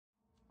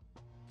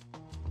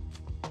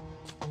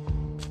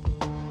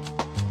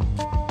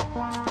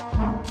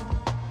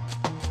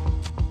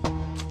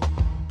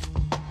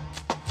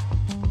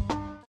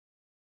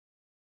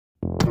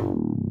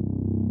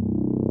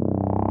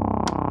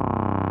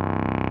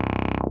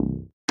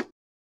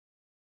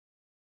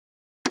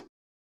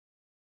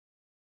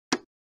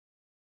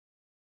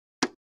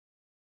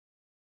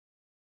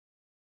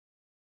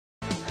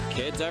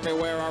Kids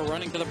everywhere are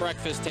running to the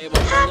breakfast table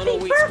for little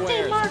wheat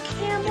squares. Mark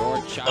Hamill.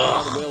 Your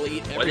child will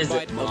eat every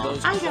bite of those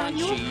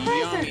crunchy,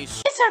 yummy...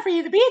 It's time for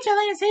you to be a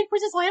jelly and say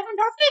Princess Leia from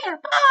Darth Vader.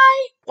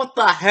 Bye! What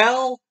the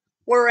hell?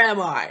 Where am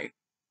I?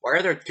 Why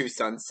are there two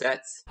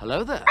sunsets?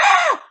 Hello there.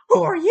 Ah!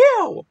 Who are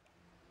you?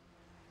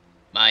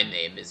 My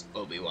name is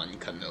Obi-Wan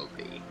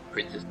Kenobi.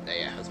 Princess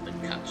Leia has been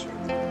captured.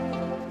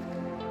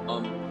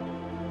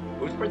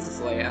 Who's Princess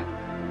Leia?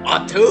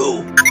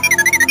 Atu!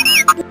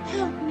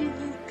 Help me,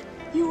 Luke.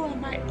 You are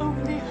my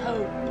only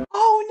hope.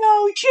 Oh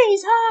no,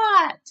 she's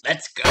hot!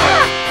 Let's go!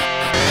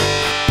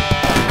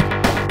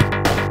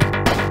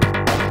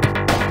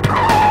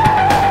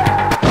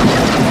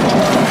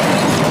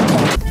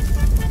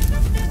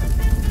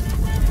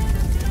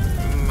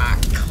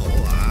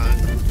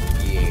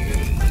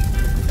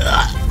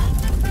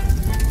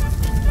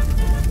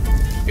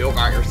 You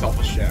got yourself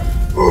a ship.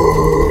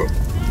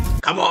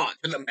 Come on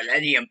to the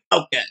Millennium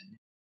Falcon!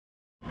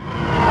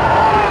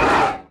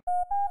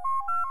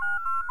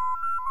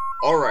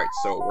 Alright,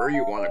 so where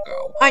you wanna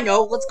go? I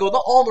know, let's go to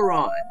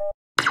Alderaan!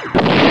 Okay.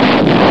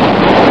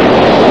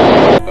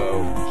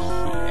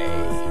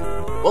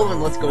 Well then,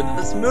 let's go to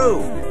this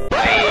moon!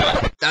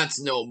 Hey, that's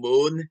no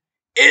moon!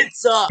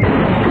 It's a...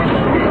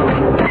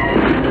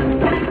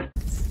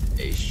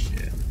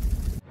 spaceship.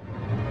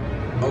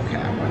 Okay,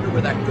 I wonder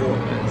where that girl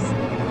is.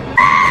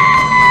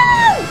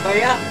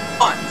 Leia,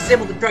 on,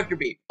 disable the tractor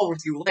beam. Over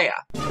to you, Leia.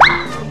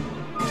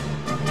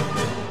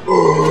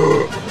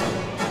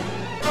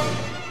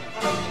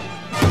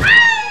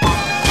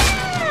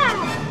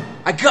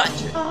 I got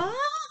you!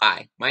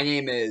 Hi, my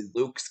name is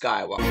Luke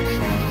Skywalker.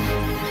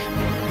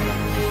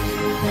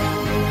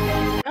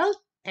 Well,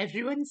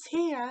 everyone's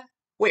here.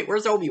 Wait,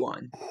 where's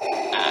Obi-Wan?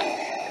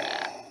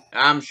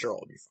 I'm sure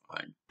I'll be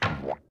fine.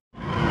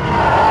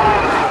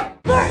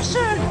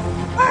 Listen!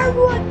 I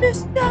want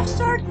this Death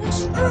Star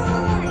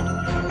destroyed!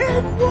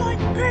 In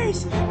one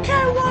piece!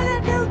 Can one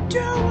of you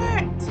do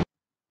it?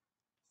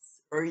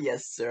 Sir,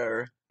 yes,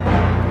 sir.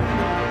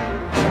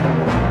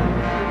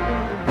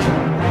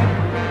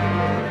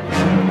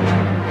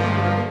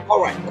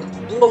 Alright, let's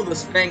blow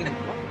this thing and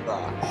what the...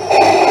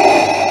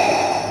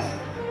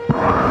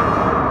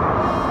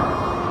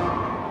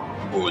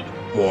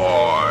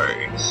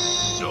 Goodbye,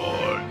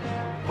 son.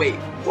 Wait,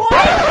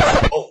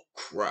 what? Oh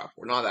crap,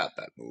 we're not at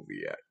that movie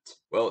yet.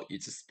 Well, you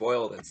just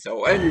spoiled it,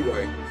 so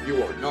anyway,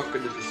 you are not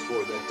gonna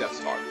destroy that Death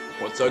Star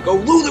once I go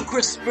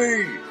ludicrous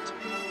speed!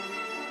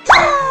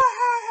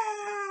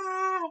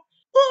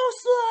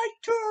 Looks like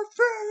Darth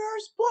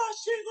Vader's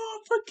blasting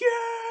off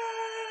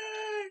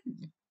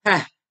again!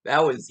 Heh,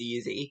 that was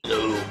easy.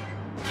 Luke,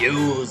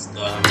 use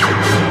them.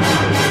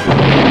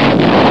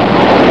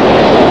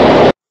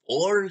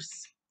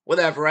 Force?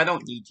 Whatever, I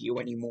don't need you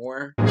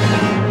anymore.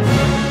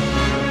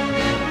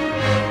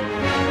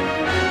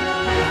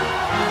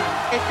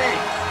 Hey,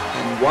 thanks.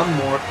 And one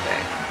more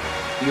thing.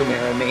 You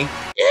marry me?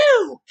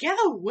 Ew! Get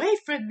away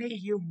from me,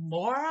 you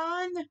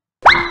moron!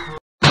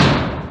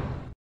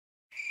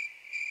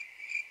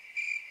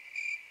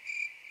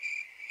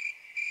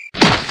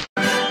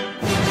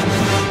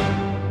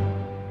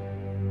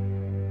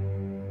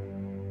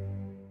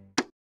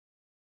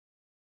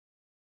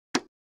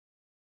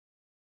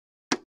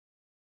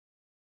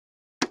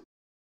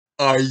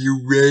 Are you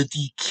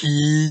ready,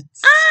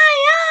 kids?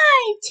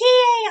 Aye,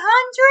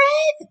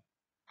 T-800!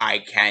 I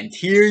can't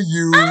hear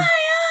you.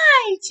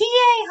 Aye,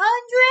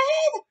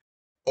 T-800!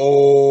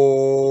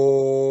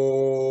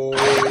 Oh.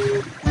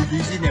 It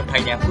isn't a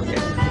pineapple head.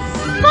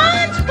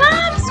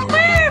 SpongeBob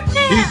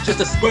SquarePants! He's just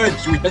a sponge,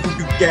 so he doesn't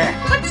do that.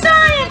 But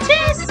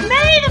scientists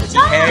made him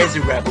talk! Has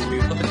a rabbit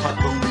with a hot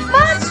bone.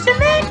 Monster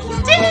make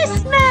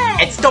this man!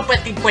 And stop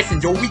asking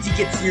questions, or we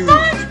get you.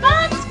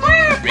 SpongeBob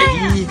SquarePants!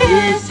 Ready,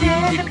 this is the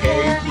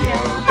radio.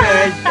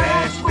 Bad,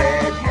 fast,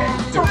 bad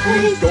hands. So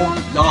please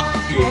don't knock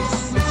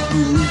this.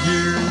 Screw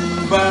you,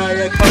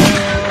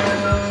 Viacom.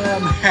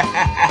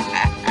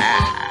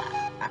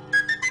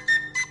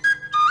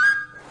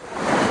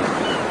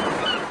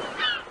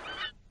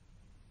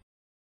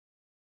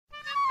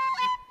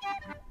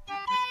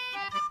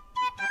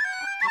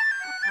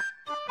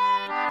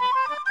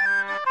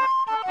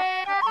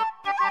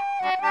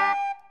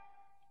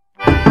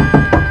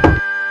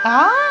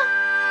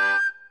 Huh?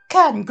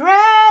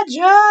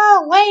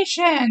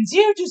 Congratulations!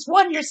 You just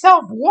won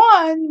yourself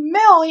 $1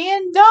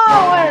 million!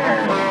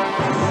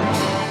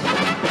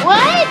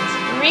 What?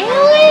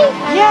 Really?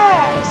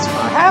 Yes,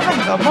 for having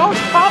the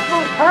most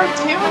popular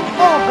cartoon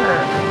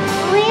ever!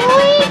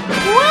 Really?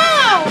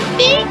 Wow!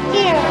 Thank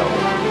you!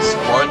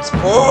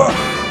 SpongeBob!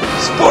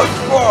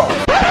 SpongeBob!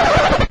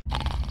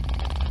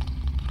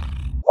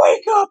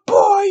 Wake up,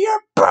 boy!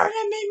 You're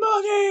burning me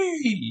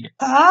money!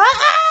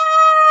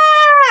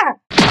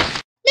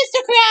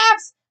 Mr.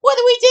 Krabs! What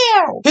do we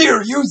do?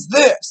 Here, use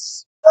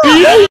this!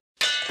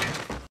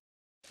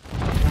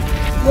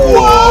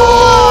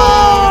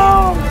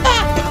 Whoa!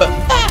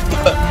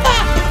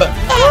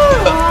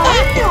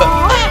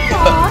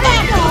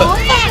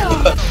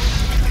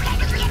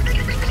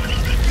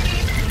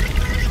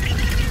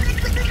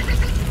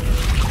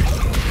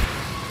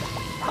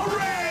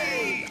 Hooray!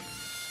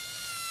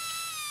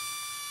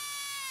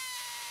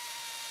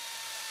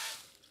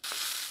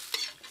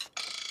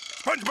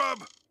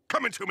 SpongeBob,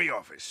 come into me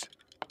office.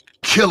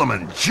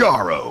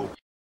 Kilimanjaro.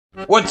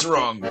 What's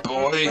wrong,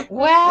 boy?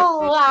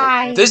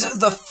 Well, This is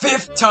the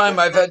 5th time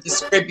I've had to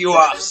scrape you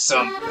off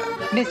something.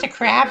 Mr.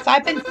 Krabs,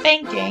 I've been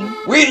thinking.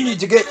 We need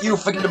to get you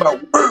thinking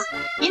about work.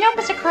 You know,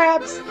 Mr.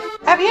 Krabs,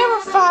 have you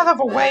ever thought of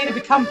a way to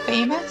become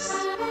famous?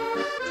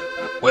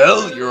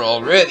 Well, you're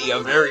already a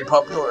very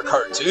popular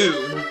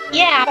cartoon.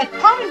 Yeah, but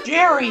Tom and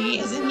Jerry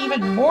is an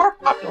even more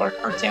popular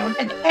cartoon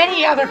than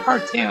any other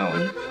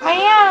cartoon. I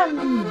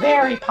am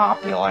very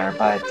popular,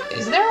 but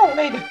is there a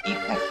way to beat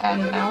the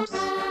hen mouse?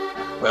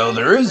 Well,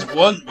 there is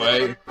one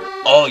way.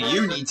 All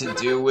you need to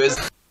do is...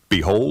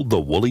 Behold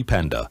the woolly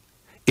panda.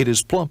 It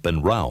is plump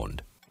and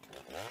round.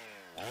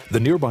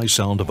 The nearby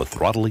sound of a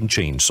throttling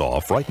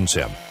chainsaw frightens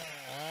him.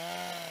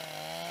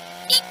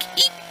 Eek,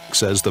 eek,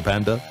 says the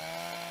panda.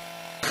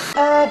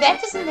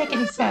 That doesn't make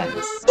any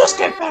sense. Just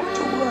get back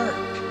to work.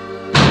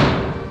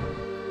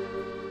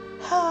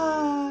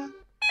 Huh?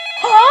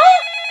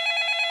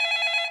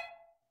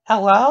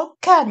 Hello?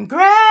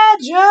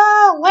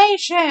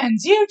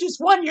 Congratulations! You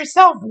just won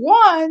yourself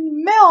 $1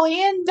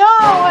 million!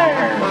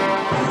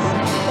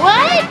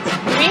 What?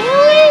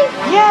 Really?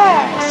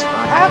 Yes,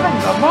 for having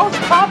the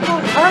most popular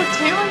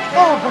cartoon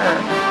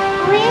ever.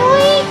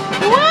 Really?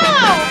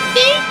 Wow,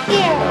 thank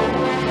you!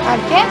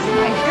 I guess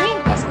my dream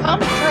has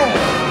come true.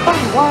 Oh,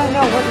 you want to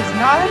know what is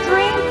not a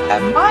dream?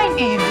 That my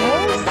name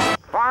is...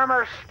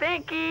 Farmer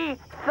Stinky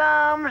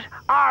Thumbs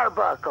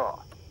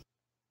Arbuckle.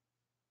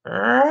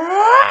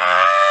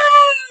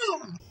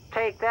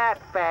 Take that,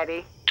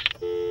 fatty.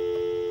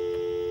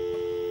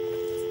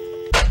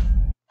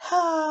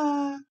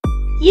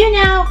 You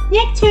know,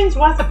 Nicktoons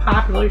was a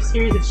popular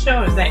series of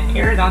shows that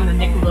aired on the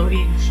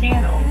Nickelodeon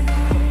channel.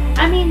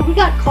 I mean, we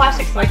got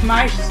classics like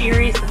My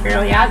Series, The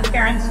Fairly Odd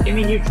Parents,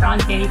 Jimmy Neutron,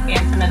 Danny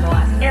Phantom, and The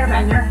Last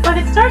Airbender, but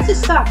it starts to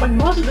suck when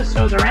most of the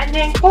shows are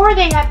ending, or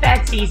they have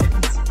bad seasons.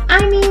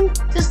 I mean,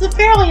 does The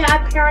Fairly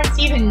Odd Parents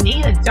even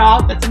need a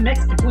dog that's a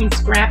mix between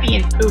Scrappy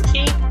and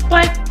Poochie?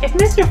 But if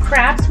Mr.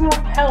 Krabs won't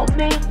help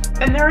me,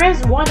 then there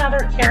is one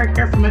other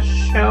character from a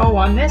show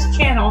on this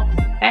channel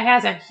that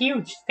has a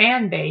huge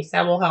fan base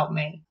that will help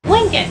me.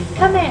 Lincoln,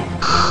 come in.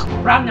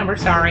 Wrong number,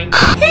 sorry.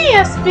 Hey,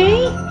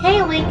 SB!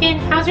 Hey, Lincoln,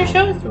 how's your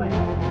show doing?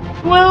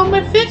 Well, my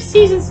 5th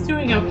season's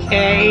doing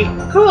okay.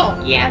 Cool,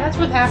 yeah, that's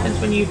what happens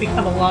when you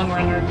become a long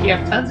runner. You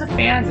have tons of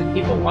fans and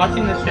people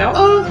watching the show.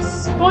 Oh,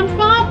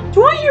 SpongeBob?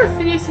 Do I hear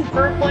Phineas and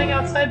Ferb playing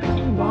outside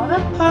Bikini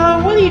Bottom?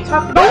 What are you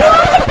talking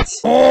about?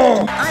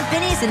 What? I'm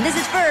Phineas and this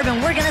is Ferb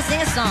and we're gonna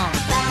sing a song.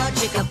 Bow,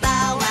 chicka,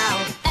 bow,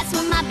 wow. That's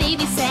what my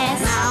baby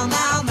says. Mow,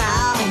 mow,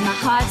 mow. And my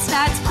heart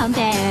starts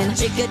pumping.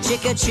 Chicka,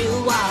 chicka,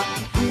 chew up.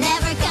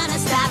 Never gonna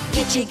stop.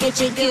 Gitchy,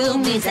 gitchy, goo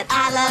means that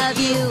I love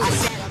you.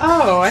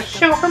 Oh, a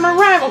show from a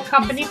rival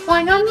company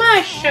playing on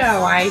my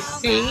show, I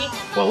see.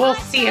 Well, we'll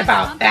see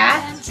about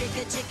that.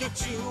 Chicka, chicka,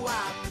 chew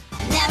up.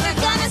 Never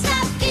gonna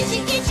stop.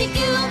 Gitchy, gitchy,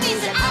 goo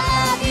means that I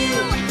love you.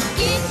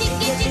 Gitchy,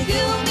 gitchy,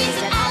 goo means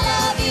that I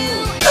love you.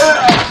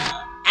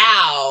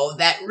 Ow,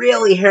 that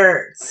really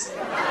hurts.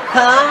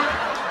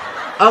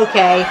 Huh?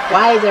 Okay,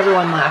 why is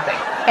everyone laughing?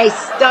 Hey,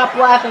 stop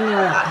laughing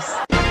at us.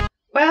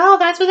 Well,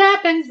 that's what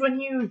happens when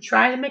you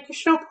try to make a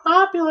show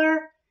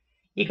popular.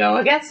 You go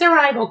against a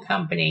rival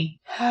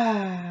company.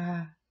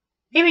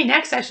 Maybe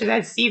next I should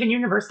add Steven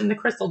Universe and the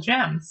Crystal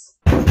Gems.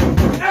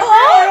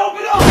 FBI,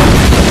 open up!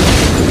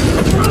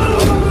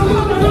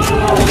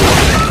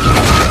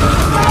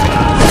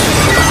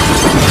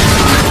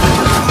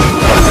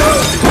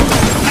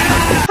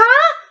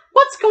 Huh?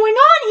 What's going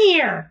on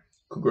here?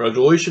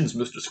 Congratulations,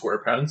 Mr.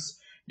 SquarePants.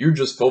 You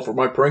just fell for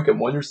my prank and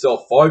won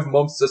yourself 5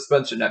 months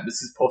suspension at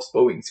Mrs. Puff's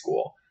Boating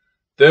School.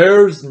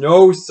 There's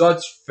no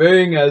such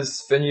thing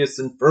as Phineas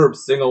and Ferb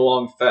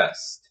Sing-Along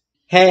Fest.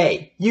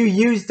 Hey, you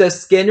used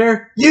us,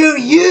 Skinner. You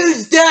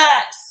used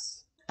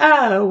us!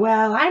 Oh,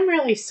 well, I'm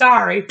really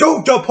sorry.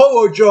 Don't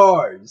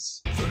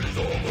apologize!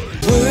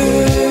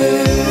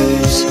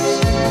 Words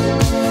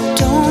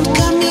don't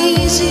come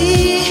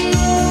easy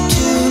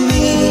to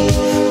me.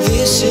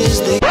 This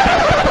is the...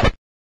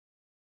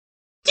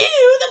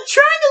 Dude, I'm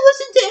trying to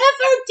listen to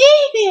F.R.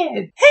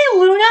 David! Hey,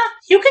 Luna,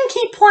 you can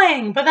keep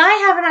playing, but I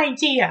have an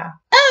idea.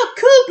 Oh,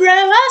 cool, bro,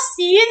 I'll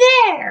see you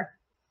there.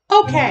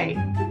 Okay,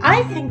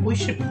 I think we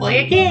should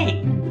play a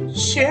game.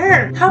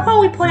 Sure, how about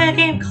we play a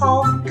game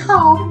called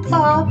Call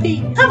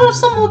Poppy? How about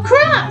some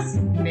lacrosse?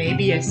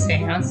 Maybe a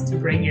seance to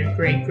bring your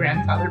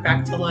great-grandfather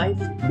back to life?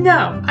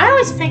 No, I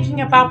was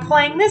thinking about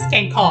playing this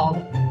game called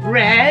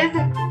Red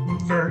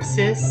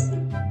versus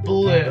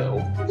Blue.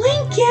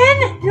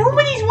 Lincoln,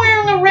 nobody's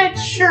wearing a red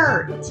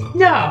shirt.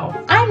 No,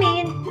 I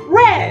mean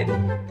red.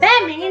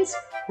 That means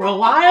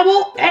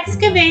reliable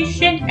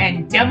excavation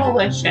and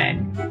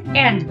demolition.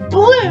 And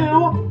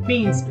blue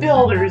means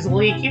Builders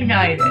League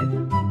United.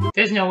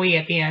 There's no E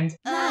at the end.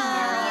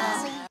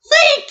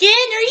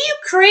 Lincoln, are you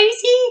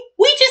crazy?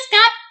 We just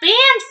got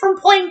banned from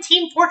playing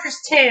Team Fortress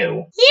 2. Yeah,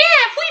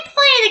 if we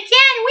play it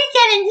again, we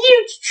get in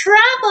huge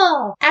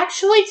trouble.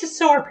 Actually, just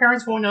so our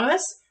parents won't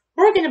notice,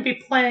 we're going to be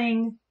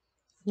playing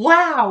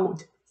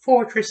Loud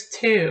Fortress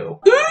 2.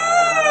 Ooh!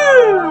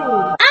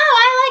 Oh,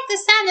 the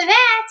sound of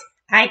that.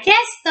 I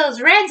guess those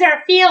reds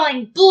are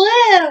feeling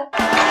blue.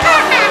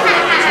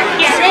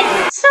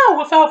 Get it? So,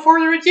 without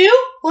further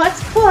ado,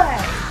 let's play.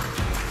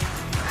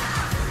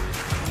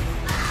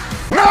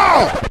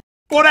 No!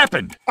 What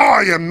happened?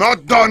 I am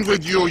not done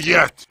with you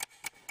yet.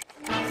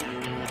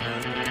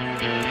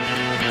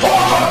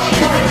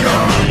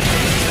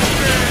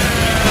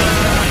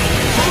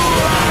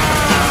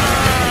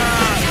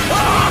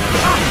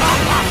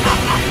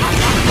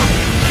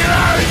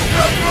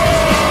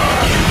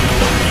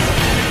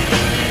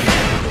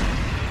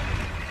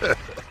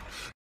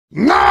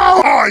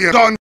 Now I am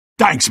done.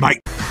 Thanks,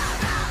 mate.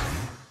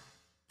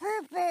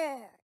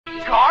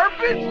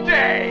 Garbage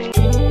day!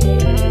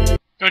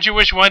 Don't you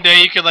wish one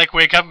day you could, like,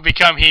 wake up and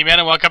become He-Man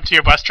and walk up to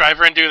your bus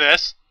driver and do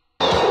this?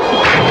 Man,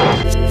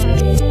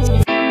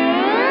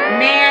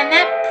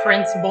 that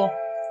principal.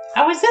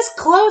 I was this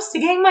close to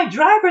getting my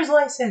driver's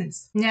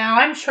license. Now,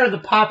 I'm sure the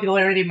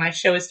popularity of my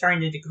show is starting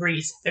to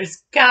decrease.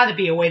 There's gotta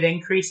be a way to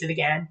increase it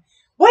again.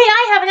 Wait,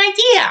 I have an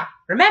idea!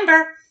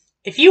 Remember,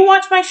 if you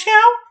watch my show,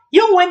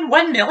 you'll win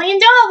 $1 million!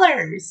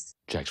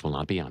 Checks will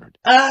not be honored.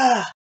 Wait,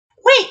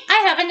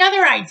 I have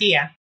another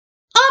idea.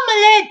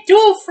 Omelette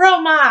du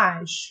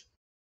fromage.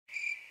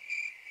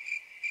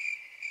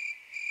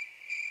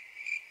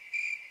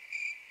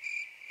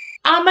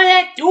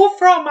 Omelette du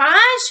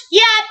fromage?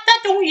 Yeah,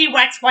 that only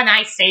works when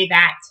I say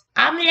that.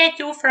 Omelette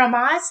du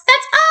fromage?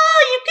 That's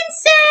all you can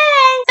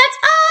say! That's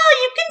all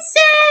you can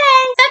say!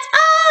 That's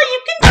all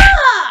you can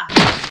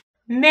say!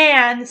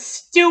 Man,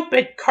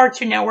 stupid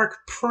Cartoon Network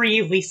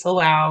pre-Lisa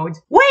Loud.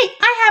 Wait,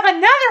 I have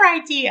another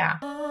idea!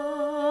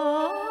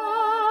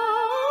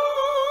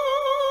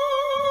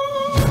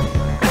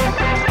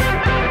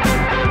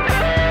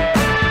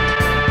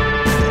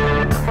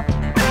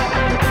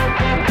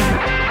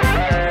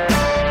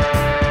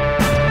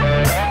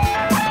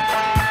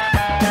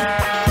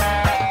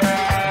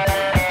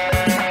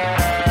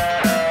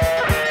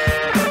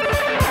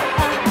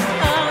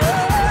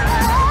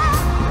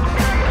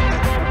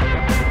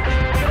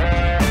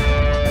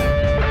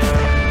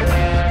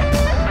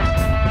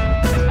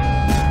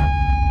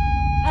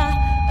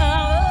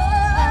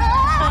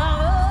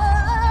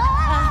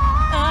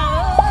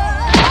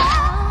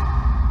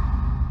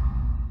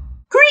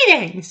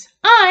 Greetings!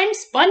 I'm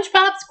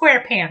SpongeBob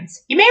SquarePants.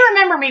 You may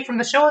remember me from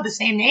the show of the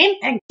same name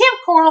and Camp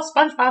Coral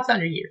SpongeBob's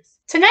Underyears.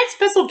 Tonight's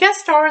special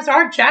guest stars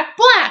are Jack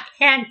Black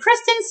and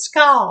Kristen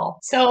Skull.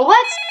 So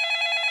let's...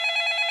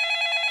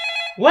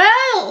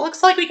 Well,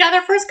 looks like we got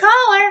our first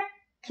caller.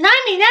 And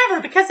I mean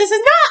ever, because this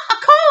is not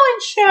a call-in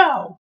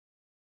show.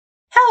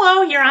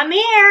 Hello, you're on the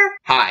air.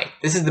 Hi,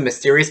 this is the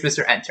mysterious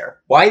Mr. Enter.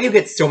 Why do you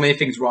get so many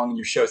things wrong in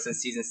your show since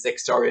season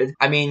 6 started?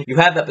 I mean, you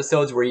have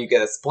episodes where you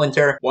get a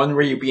splinter, one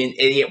where you be an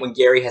idiot when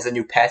Gary has a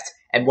new pet,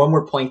 and one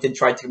where Plankton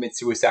tried to commit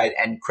suicide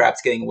and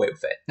Kratts getting away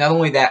with it. Not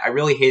only that, I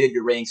really hated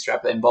your ratings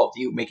trap that involved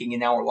you making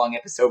an hour-long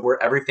episode where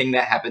everything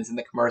that happens in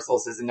the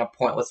commercials is in a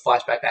pointless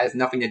flashback that has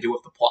nothing to do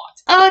with the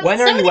plot.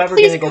 When are you ever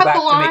going to go back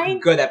to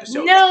making good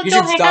episodes? No, you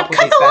should stop with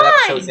these bad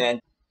episodes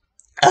and...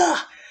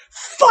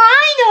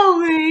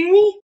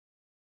 Finally!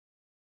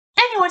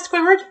 Anyway,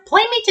 Squidward,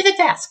 play me to the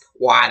desk.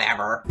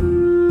 Whatever.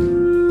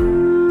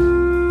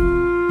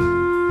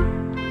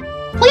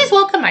 Please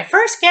welcome my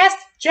first guest,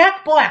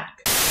 Jack Black.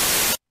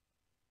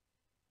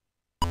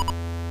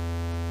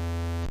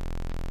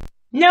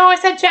 No, I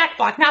said Jack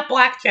Black, not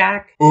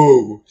Blackjack.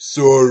 Oh,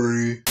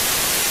 sorry.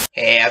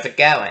 Hey, how's it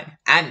going?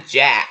 I'm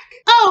Jack.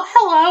 Oh,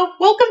 hello.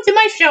 Welcome to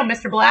my show,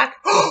 Mr. Black.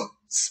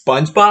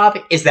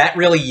 SpongeBob? Is that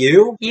really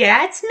you?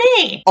 Yeah, it's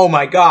me. Oh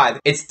my god,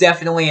 it's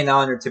definitely an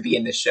honor to be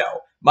in the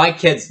show. My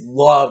kids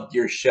loved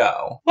your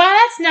show. Wow,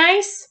 that's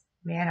nice.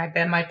 Man, I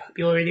bet my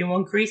popularity will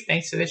increase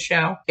thanks to this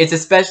show. It's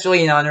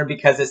especially an honor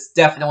because it's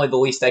definitely the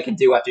least I can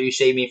do after you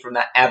shaved me from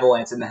that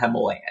avalanche in the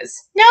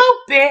Himalayas. No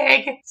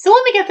big. So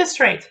let me get this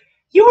straight.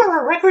 You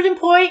were a record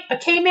employee, a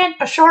caveman,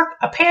 a shark,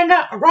 a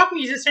panda, a rock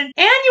musician,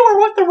 and you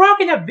were with The Rock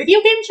in a video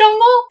game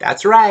jungle?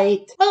 That's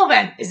right. Well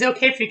then, is it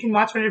okay if you can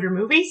watch one of your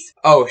movies?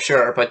 Oh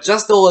sure, but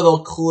just a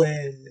little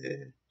clip.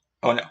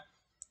 Oh no.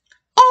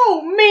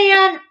 Oh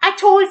man, I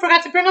totally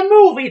forgot to bring a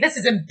movie. This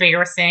is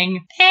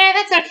embarrassing.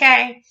 That's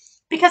okay.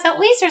 Because at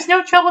least there's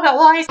no trouble that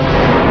lies.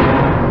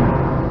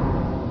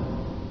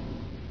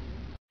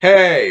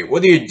 Hey,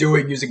 what are you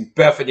doing using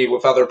Bethany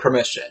without her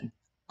permission?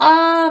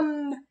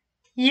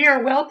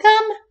 You're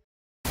welcome?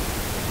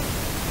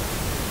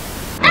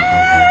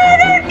 Ah,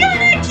 they're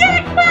gonna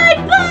kick my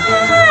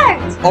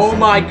butt! Oh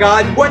my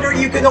god, when are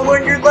you gonna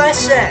learn your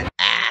lesson?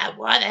 Ah,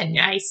 what a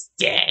nice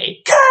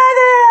day. Cut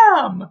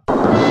him!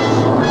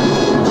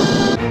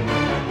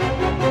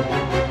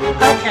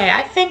 Okay,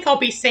 I think I'll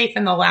be safe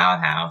in the Loud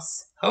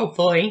House.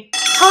 Hopefully.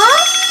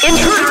 Huh?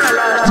 Intruder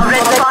alert!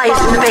 Red spies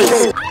in the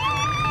base.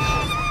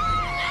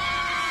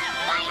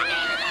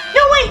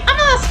 No, wait! I'm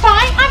not a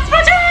spy! I'm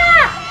Spencer!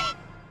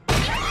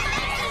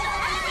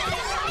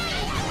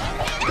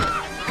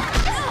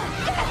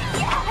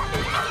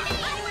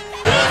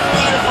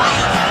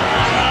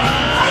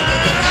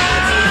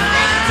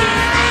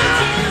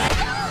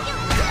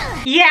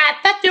 Yeah,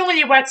 that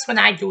only hurts when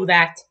I do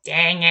that.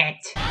 Dang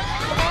it.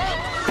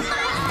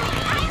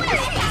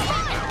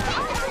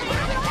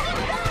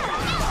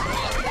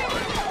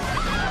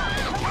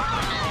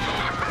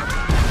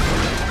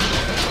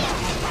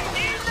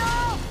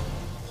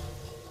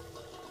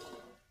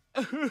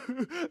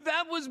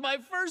 That was my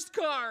first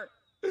car!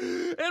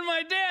 And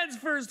my dad's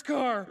first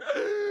car!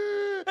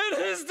 And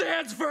his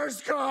dad's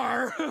first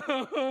car!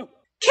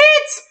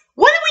 Kids!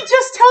 What did we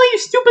just tell you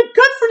stupid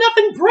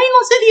good-for-nothing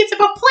brainless idiots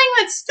about playing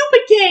that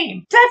stupid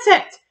game? That's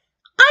it!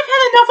 I've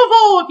had enough of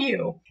all of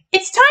you!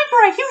 It's time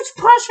for a huge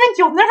punishment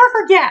you'll never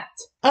forget!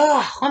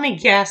 Ugh, let me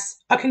guess.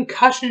 A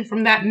concussion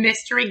from that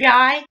mystery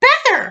guy?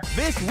 Better!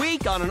 This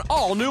week on an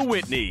all-new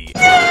Whitney.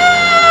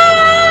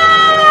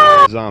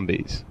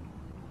 Zombies.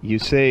 You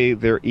say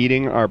they're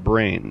eating our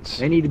brains.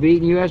 They need to be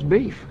eating U.S.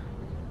 beef.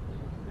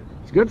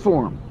 It's good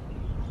for them.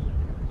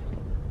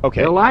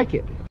 Okay. They'll like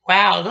it.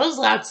 Wow, those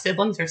loud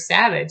siblings are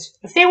savage.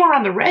 If they were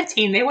on the red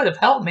team, they would have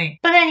helped me.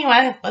 But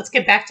anyway, let's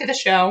get back to the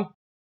show.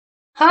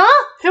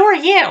 Huh? Who are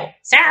you?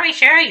 Sorry,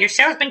 Sherry, your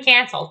show's been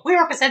canceled. We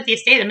represent the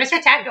estate of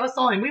Mr. Tad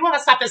Ghostal, and we want to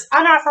stop this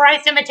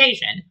unauthorized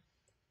invitation.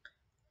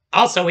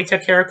 Also, we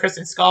took care of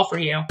Kristen's skull for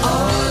you. All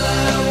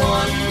I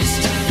want is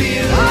to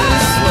feel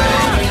this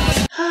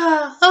way.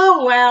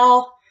 Oh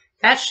well.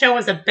 That show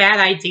was a bad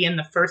idea in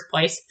the first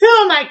place. Who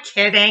am I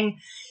kidding?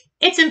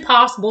 It's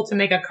impossible to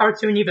make a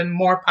cartoon even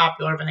more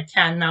popular than a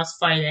cat and mouse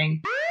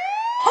fighting.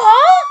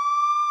 Huh?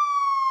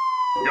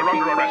 You're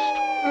under arrest.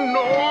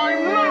 No,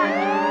 I'm not!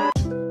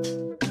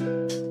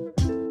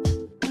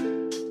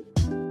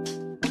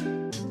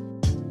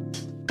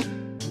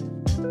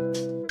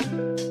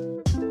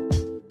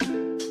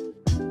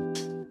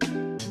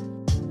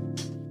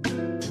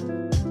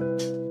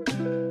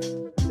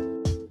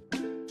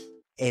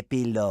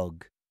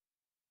 Epilogue.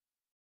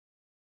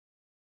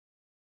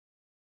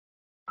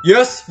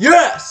 Yes,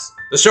 yes!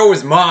 The show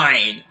is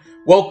mine!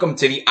 Welcome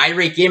to the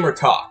Irate Gamer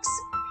Talks.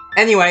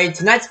 Anyway,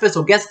 tonight's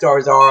special guest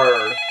stars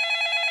are...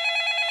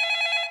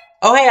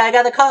 Oh hey, I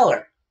got a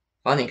caller.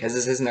 Funny, because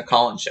this isn't a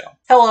call-in show.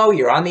 Hello,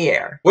 you're on the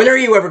air. When are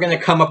you ever gonna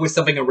come up with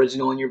something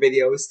original in your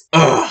videos?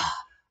 Ugh,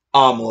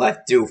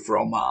 omelette du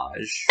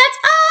fromage. That's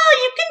all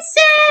you can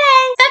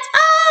say! That's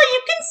all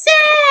you can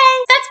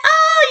say! That's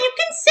all you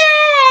can say!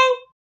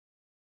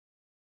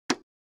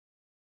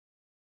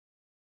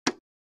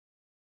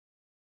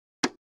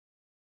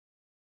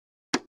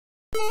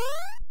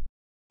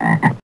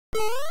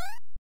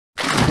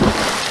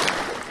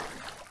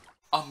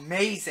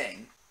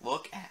 Amazing!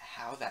 Look at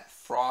how that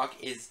frog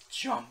is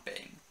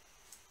jumping.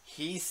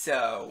 He's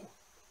so...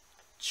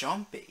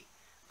 jumpy.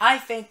 I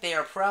think they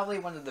are probably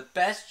one of the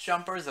best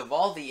jumpers of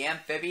all the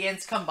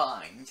amphibians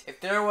combined. If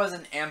there was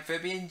an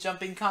amphibian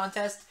jumping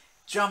contest,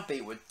 Jumpy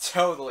would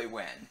totally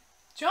win.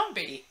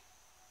 Jumpy?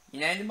 You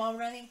named him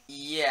already?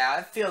 Yeah,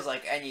 it feels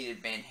like I needed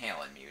Van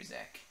Halen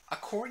music.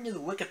 According to the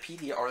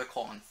Wikipedia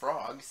article on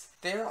frogs,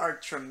 there are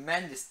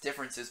tremendous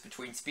differences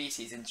between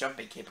species in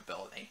jumping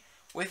capability.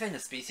 Within a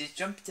species,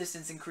 jump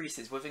distance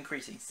increases with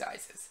increasing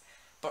sizes,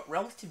 but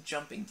relative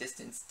jumping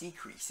distance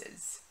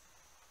decreases.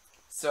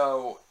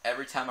 So,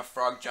 every time a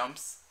frog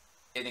jumps,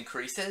 it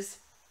increases?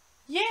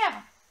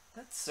 Yeah!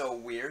 That's so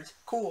weird.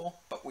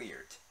 Cool, but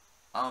weird.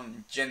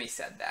 Jimmy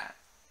said that.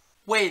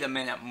 Wait a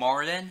minute,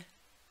 Martin.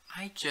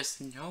 I just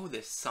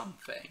noticed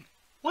something.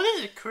 What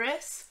is it,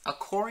 Chris?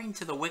 According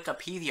to the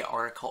Wikipedia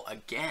article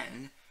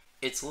again,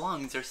 its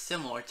lungs are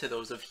similar to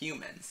those of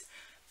humans,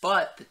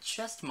 but the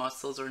chest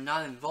muscles are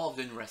not involved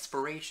in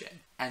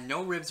respiration, and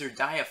no ribs or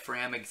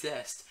diaphragm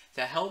exist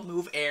to help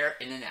move air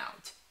in and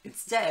out.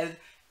 Instead,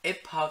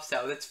 it puffs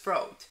out its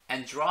throat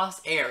and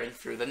draws air in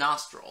through the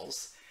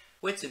nostrils,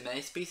 which in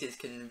many species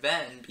can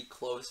then be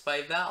closed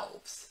by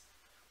valves.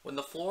 When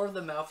the floor of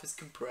the mouth is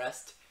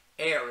compressed,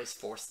 air is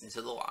forced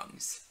into the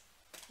lungs.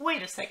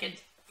 Wait a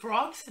second.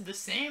 Frogs have the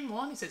same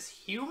lungs as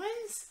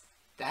humans?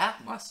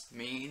 That must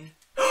mean...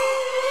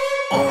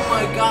 Oh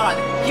my god!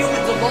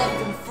 Humans evolved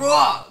from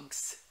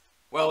frogs!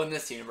 Well, in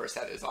this universe,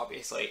 that is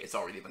obviously, it's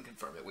already been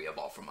confirmed that we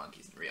evolved from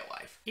monkeys in real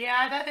life.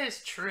 Yeah, that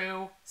is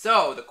true.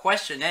 So, the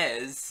question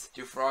is,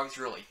 do frogs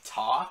really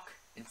talk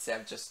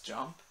instead of just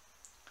jump?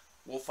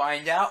 We'll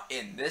find out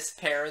in this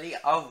parody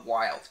of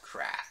Wild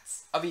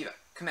Kratts. Aviva,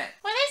 come in.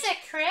 What is it,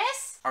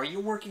 Chris? Are you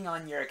working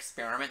on your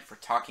experiment for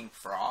talking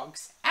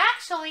frogs?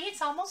 Actually,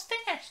 it's almost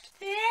finished.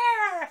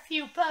 There are a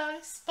few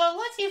bugs, but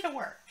let's see if it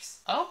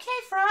works.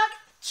 Okay, frog,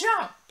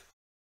 jump!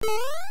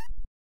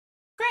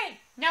 Great,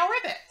 now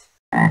ribbit.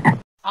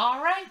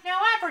 Alright, now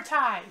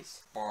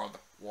advertise.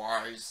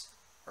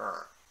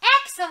 Budweiser.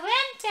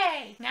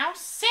 Excellente! Now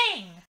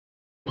sing.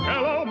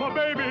 Hello, my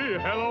baby.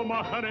 Hello,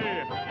 my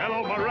honey.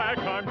 Hello, my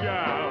ragtime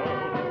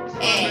gal.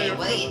 Hey,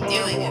 what are you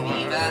doing,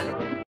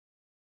 Aviva?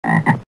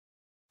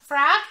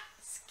 Frog?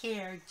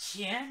 Scared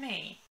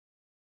Jimmy.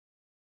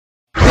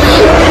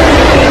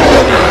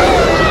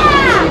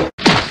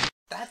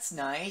 That's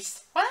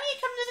nice. Why don't you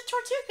come to the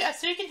Tortuga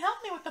so you can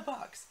help me with the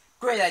bugs?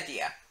 Great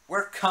idea.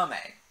 We're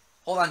coming.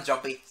 Hold on,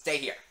 Jumpy. Stay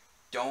here.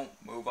 Don't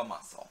move a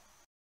muscle.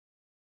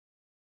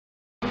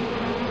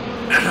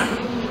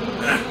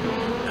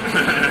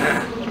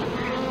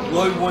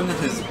 Like one in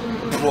his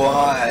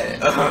butt.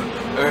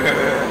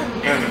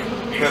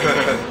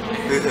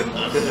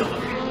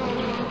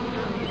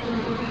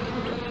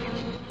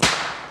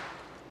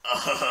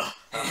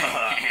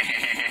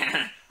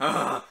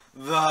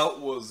 That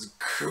was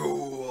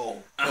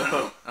cool.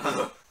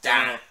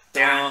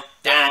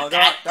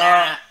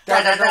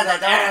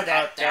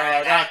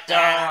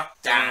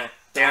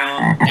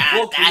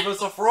 Look,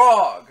 Beavis a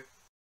frog.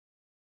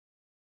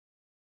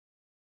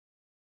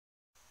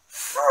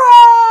 Frog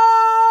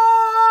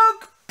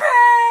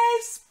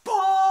baseball.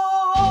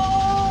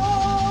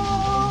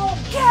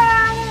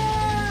 Get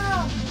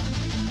him.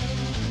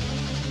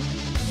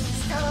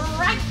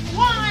 Strike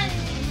one.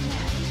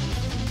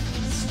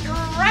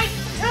 Strike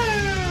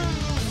two.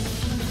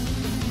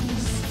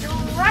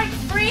 Strike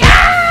three.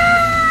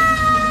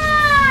 Ah!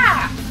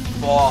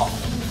 Ball.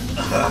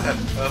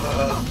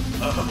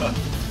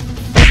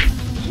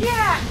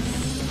 Yes.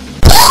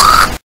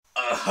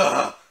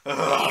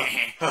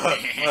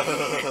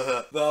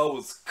 That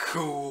was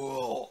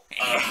cool.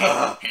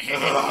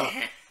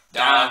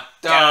 Da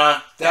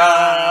da da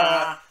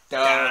da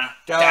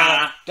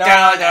da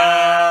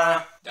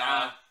da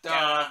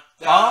da.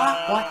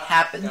 What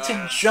happened to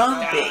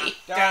Jumpy?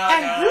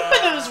 And who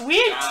are those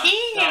weird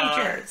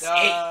teenagers?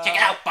 Hey, check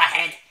it out,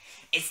 butthead.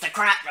 It's the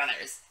Kratts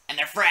brothers and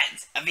their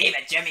friends,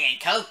 Aviva, Jimmy, and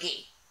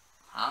Koki.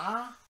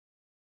 Huh?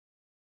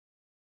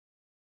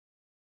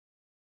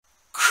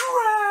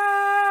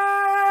 Kratts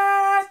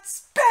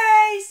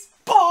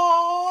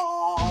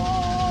baseball.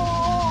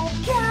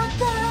 Get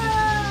them!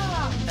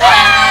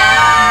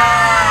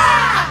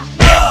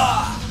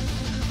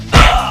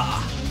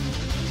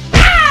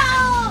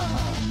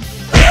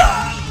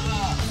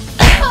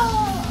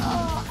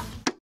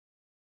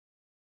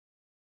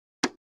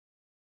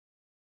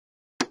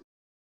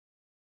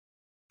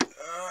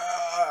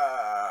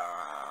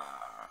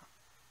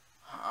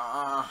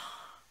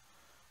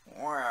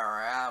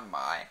 Where am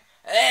I?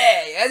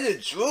 Hey, an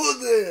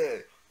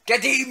intruder!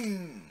 Get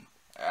him!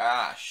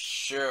 Ah,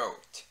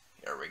 shoot.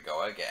 Here we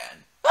go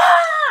again.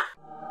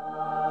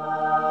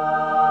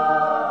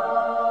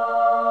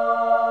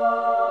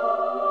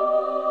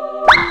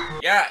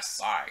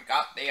 Yes, I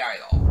got the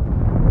idol.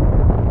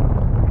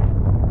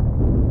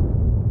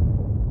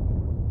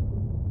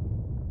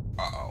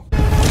 Uh-oh.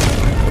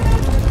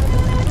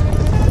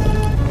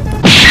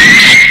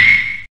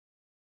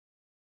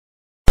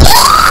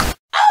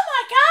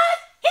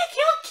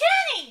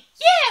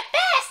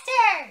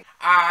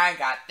 I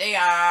got the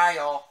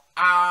idol,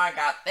 I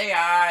got the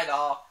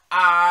idol,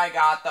 I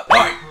got the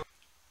point.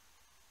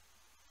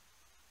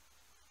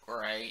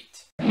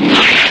 Great.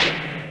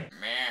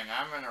 Man,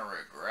 I'm gonna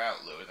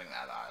regret losing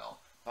that idol.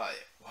 But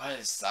what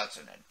is such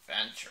an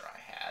adventure I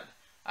had?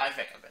 I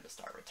think I'm gonna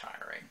start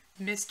retiring.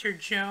 Mr.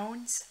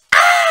 Jones?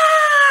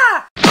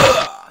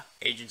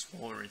 Agents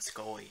Wöhler and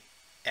Scully,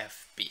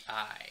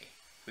 FBI.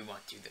 We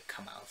want you to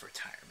come out of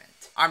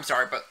retirement. I'm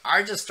sorry, but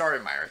I just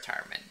started my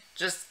retirement.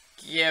 Just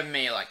give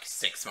me like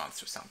 6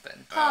 months or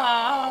something.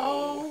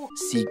 Oh.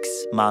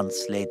 6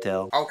 months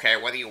later. Okay,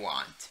 what do you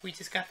want? We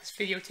just got this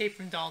videotape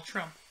from Donald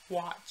Trump.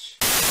 Watch.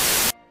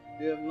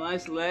 You have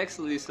nice legs,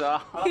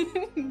 Lisa.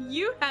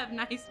 You have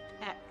nice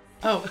pecs.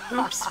 Oh,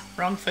 oops.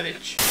 Wrong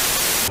footage.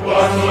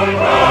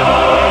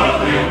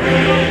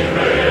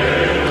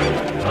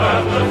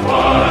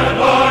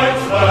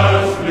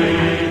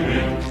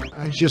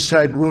 I just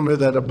had rumor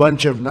that a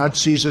bunch of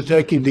Nazis are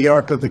taking the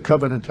Ark of the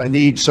Covenant. I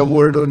need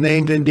someone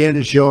named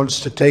Indiana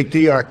Jones to take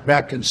the Ark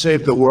back and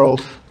save the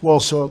world.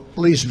 Also,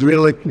 please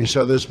relict me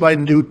so this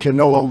Biden dude can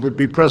no longer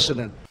be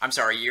president. I'm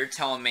sorry, you're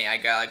telling me I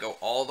gotta go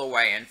all the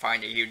way and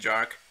find a huge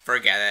Ark?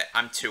 Forget it,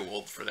 I'm too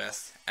old for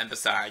this. And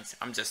besides,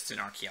 I'm just an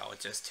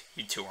archaeologist.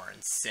 You two are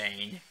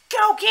insane.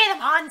 Go get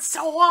him, Han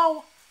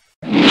Solo!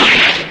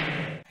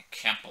 I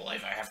can't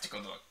believe I have to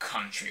go to a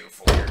country with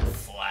a weird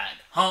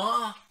flag.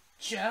 Huh?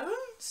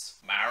 Jones?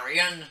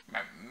 Marion?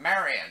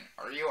 Marion,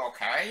 are you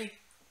okay?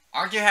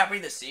 Aren't you happy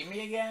to see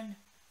me again?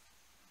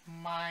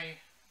 My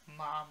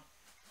mom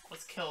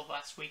was killed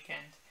last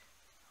weekend.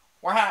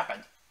 What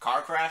happened?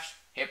 Car crash?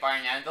 Hit by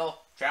an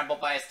anvil?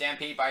 Trampled by a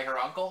stampede by her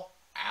uncle?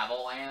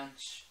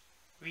 Avalanche?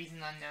 Reason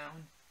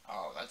unknown.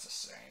 Oh, that's a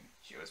shame.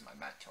 She was my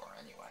mentor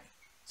anyway.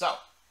 So,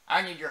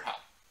 I need your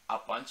help. A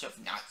bunch of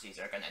Nazis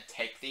are gonna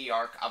take the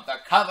Ark of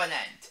the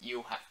Covenant.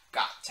 You have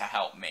got to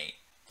help me.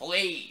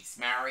 Please,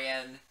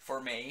 Marion, for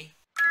me.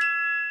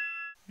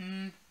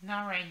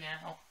 Not right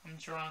now. I'm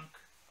drunk.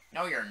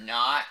 No, you're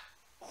not.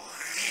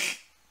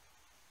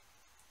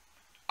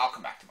 I'll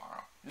come back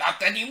tomorrow.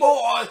 Not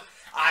anymore!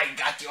 I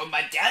got your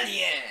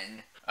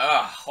medallion!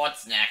 Ugh,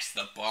 what's next?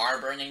 The bar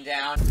burning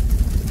down?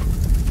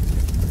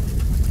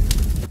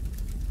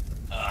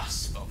 Ugh,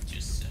 spoke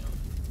too soon.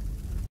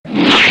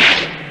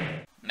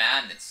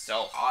 Man, it's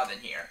so hot in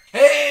here.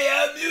 Hey,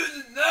 I'm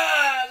using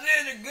knives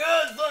in a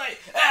gunfight!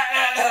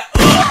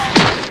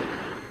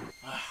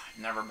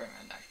 Never bring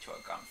a knife to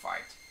a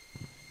gunfight.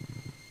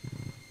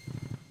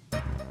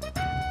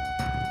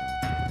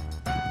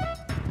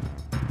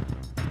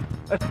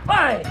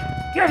 Hi!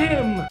 Get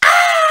him!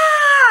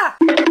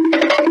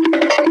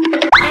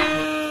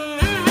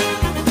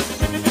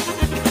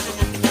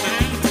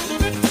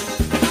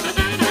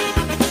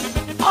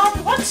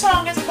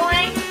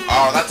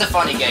 That's a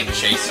funny game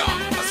chase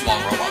song. A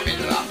small robot made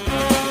it up.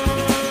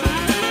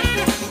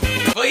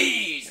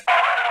 Please!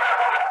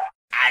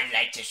 I'd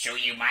like to show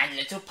you my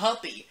little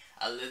puppy.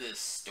 A little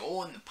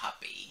stone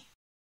puppy.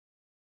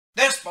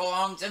 This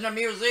belongs in a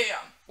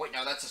museum. Wait,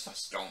 no, that's just a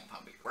stone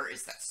puppy. Where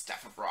is that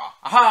stuff of raw?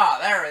 Aha,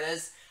 there it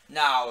is.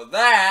 Now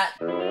that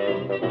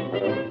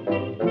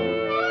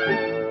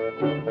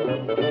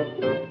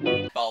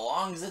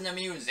belongs in a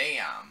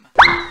museum.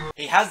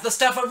 He has the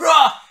stuff of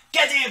raw.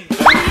 Get him!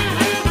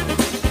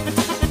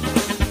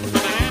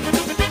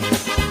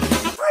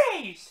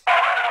 Freeze!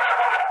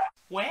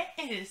 Where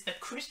is the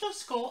crystal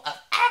skull of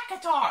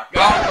Akatar?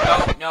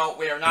 No,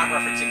 we are not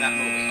referencing that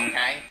movie,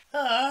 okay?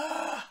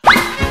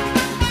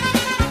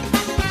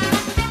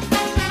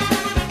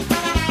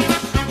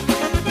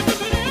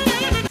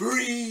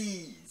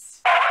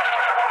 Freeze!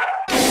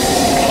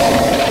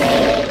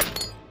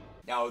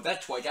 Now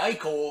that's what I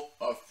call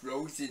a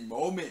frozen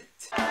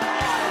moment.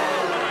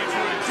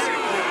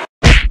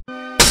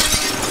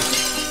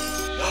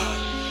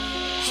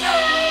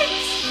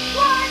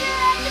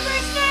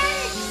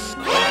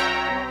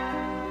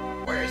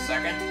 Wait a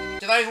second.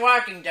 Today's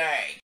working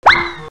day.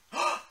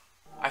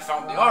 I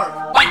found the ark.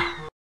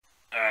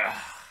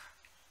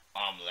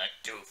 Omelette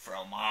du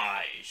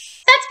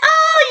fromage. That's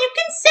all you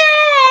can say!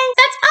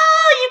 That's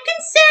all you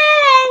can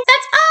say!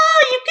 That's all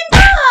you can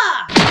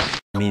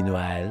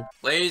Meanwhile,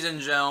 ladies and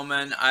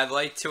gentlemen, I'd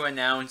like to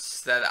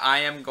announce that I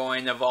am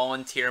going to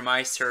volunteer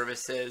my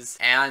services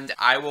and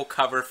I will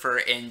cover for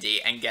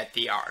Indy and get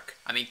the ark.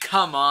 I mean,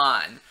 come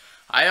on.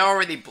 I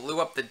already blew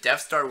up the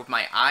Death Star with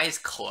my eyes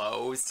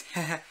closed.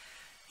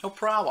 No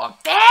problem.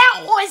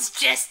 That was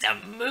just a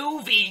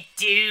movie,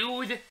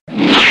 dude.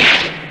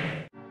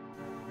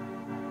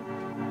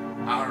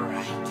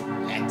 Alright,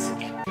 let's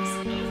get this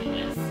over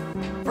with.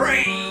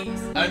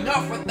 Freeze!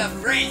 Enough with the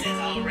freezes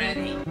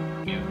already!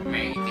 You've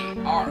made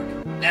the ark.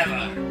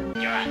 Never.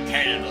 You're a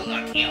terrible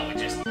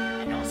archaeologist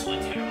and also a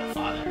terrible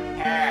father.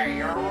 Hey,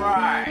 you're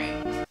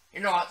right. You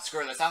know what?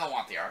 Screw this. I don't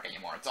want the ark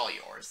anymore. It's all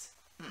yours.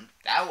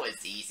 That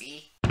was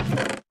easy.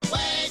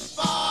 Wait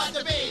for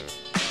the beat.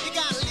 You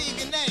gotta leave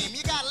your name.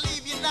 You gotta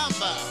leave your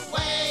number.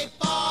 Wait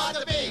for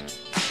the beat.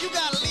 You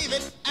gotta leave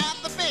it at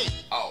the beat.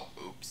 Oh,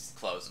 oops.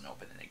 Close and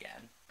open it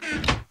again.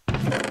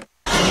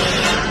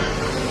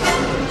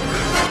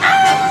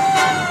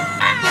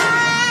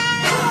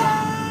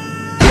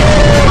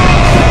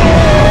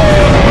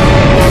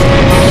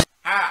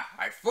 Ha!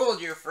 I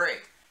fooled you,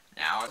 freak.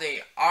 Now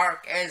the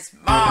ark is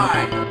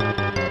mine.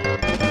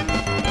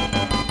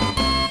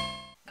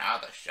 Now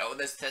to show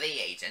this to the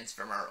agents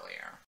from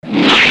earlier.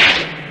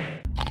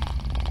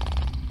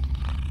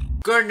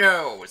 Good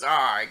news!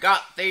 I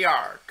got the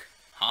ark.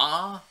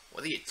 Huh?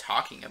 What are you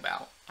talking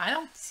about? I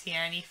don't see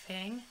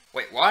anything.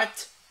 Wait,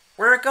 what?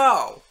 Where'd it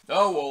go?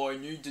 Now all I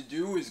need to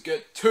do is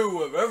get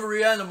 2 of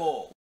every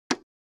animal.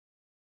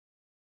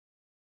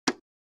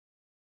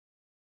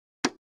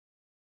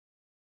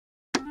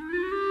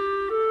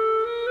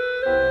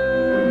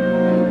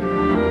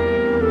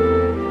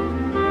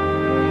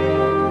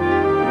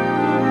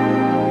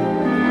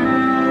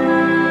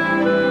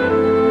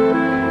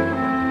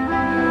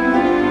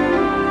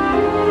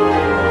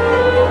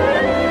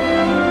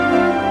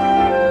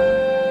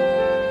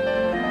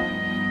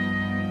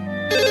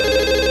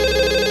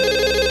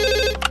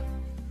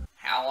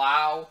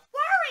 Hello?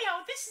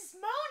 Wario, this is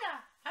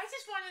Mona. I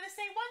just wanted to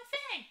say one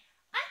thing.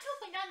 I'm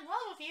totally not in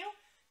love with you,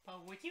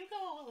 but would you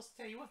go a little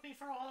steady with me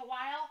for a little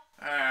while?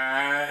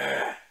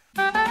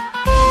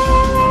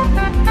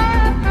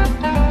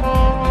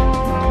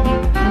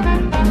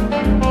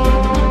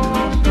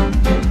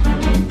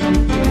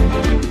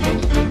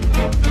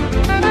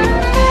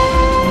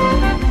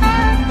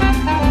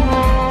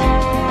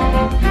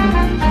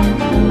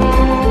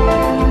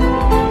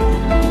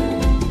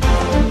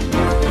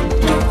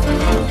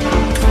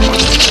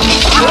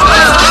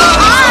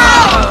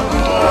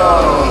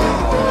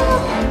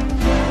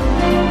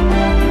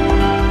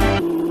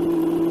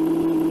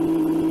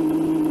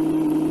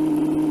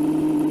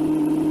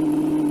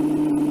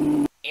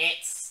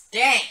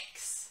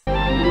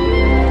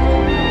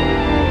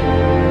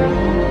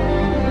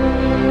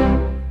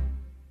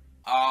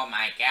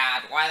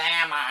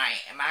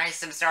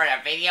 Some sort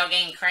of video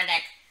game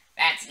critic?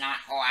 That's not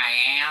who I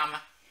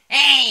am.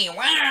 Hey,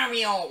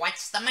 Wario,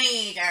 what's the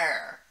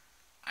matter?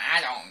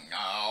 I don't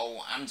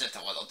know. I'm just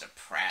a little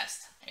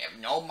depressed. I have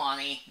no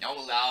money, no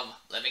love,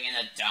 living in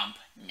a dump,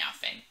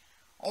 nothing.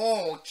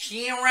 Oh,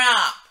 cheer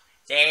up.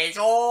 There's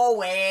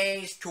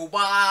always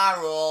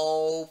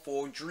tomorrow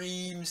for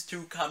dreams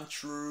to come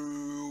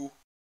true.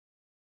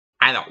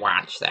 I don't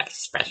watch that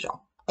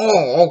special.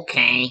 Oh,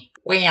 okay.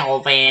 Well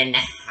then,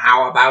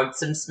 how about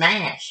some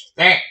Smash?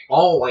 That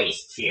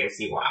always cheers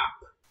you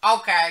up.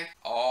 Okay.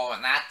 Oh,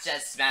 not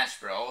just Smash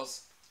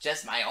Bros.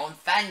 Just my own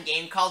fun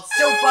game called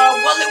Super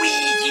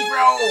Waluigi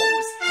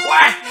Bros.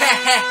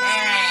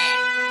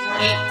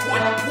 It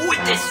could put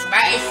the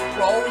Smash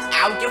Bros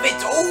out of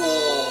its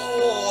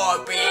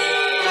orbit.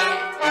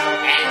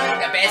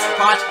 And the best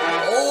part,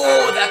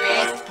 oh, the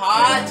best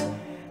part,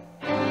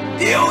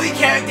 The only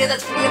character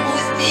that's playable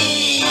is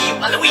me,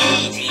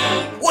 Waluigi.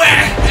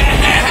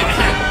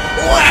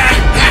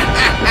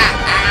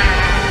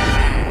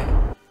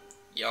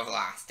 You've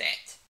lost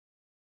it.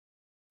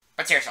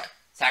 But seriously,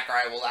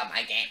 Sakurai will love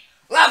my game.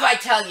 Love, I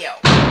tell you!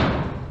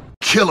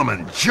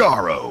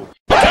 Kilimanjaro.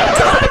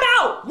 Time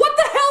out! What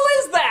the hell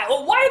is that?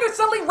 Well, why are there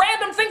suddenly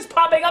random things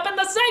popping up in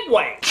the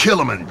Segway?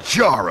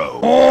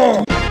 Kilimanjaro.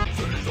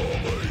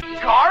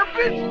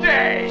 Garbage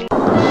day!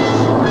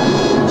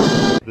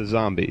 The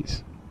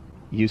zombies.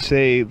 You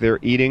say they're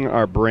eating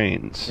our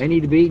brains. They need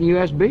to be eating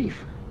U.S.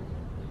 beef.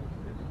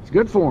 It's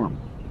good for them.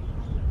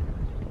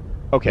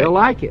 Okay. They'll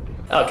like it.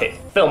 Okay,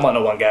 film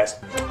 101, guys.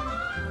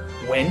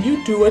 When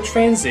you do a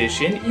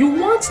transition, you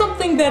want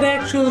something that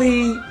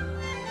actually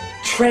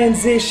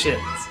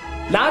transitions,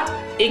 not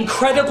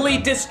incredibly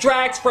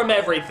distracts from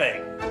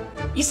everything.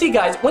 You see,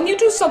 guys, when you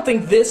do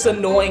something this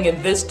annoying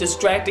and this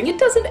distracting, it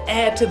doesn't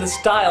add to the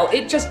style,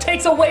 it just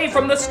takes away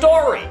from the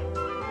story.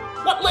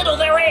 What little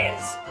there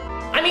is.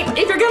 I mean,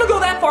 if you're gonna go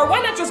that far,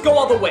 why not just go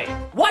all the way?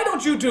 Why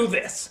don't you do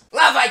this?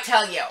 Love, I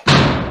tell you!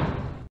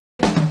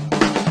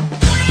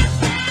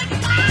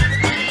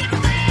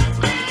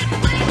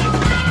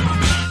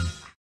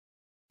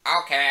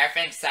 Okay, I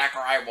think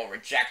Sakurai will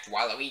reject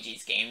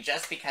Waluigi's game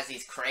just because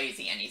he's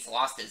crazy and he's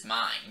lost his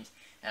mind.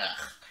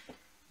 Ugh.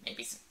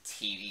 Maybe some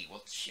TV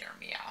will cheer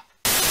me up.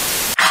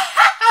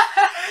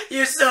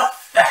 You're so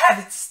fat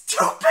and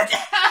stupid!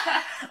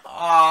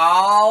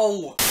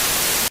 Oh!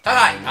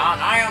 Tonight on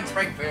Ion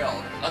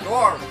Springfield, the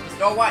dwarves of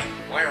Snow White,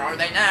 where are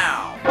they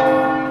now?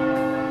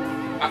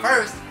 But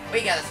first,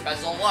 we get a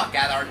special look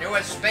at our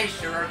newest space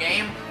shooter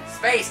game,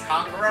 Space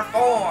Conqueror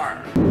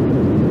 4.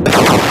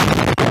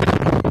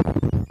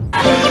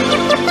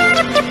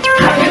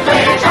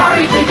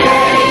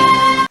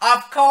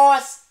 Of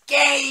course,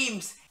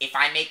 games! If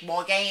I make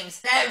more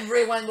games,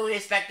 everyone will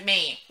respect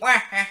me.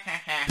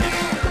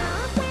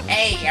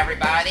 Hey,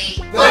 everybody!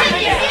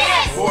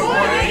 Yes!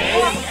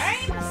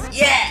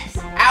 Yes!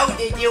 How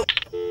did you...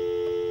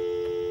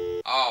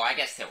 Oh, I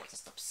guess they were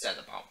just upset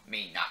about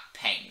me not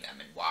paying them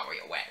in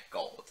WarioWare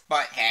Gold.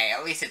 But hey,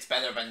 at least it's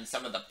better than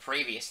some of the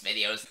previous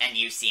videos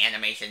NUC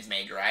animations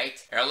made,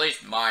 right? Or at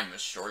least mine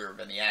was shorter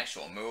than the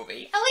actual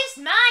movie. At least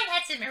mine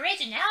had some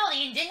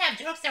originality and didn't have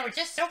jokes that were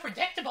just so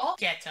predictable.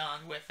 Get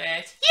on with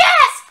it.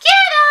 Yes!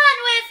 Get on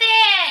with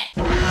it!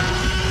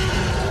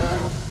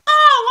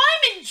 Oh,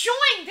 I'm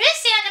enjoying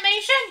this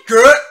animation!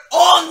 Get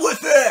on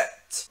with it!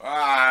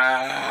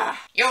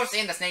 You've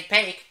seen the sneak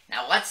peek.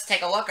 Now let's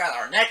take a look at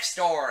our next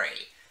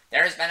story.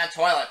 There's been a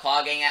toilet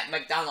clogging at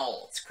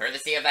McDonald's,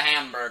 courtesy of the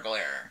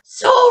Hamburglar.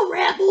 So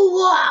rabble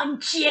long,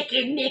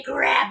 chicken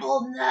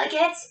McRabble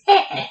nuggets.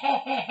 I'm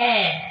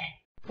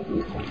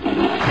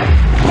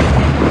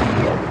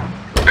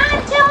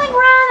telling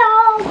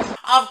Ronald.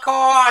 Of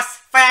course,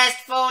 fast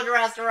food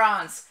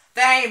restaurants.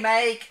 They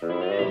make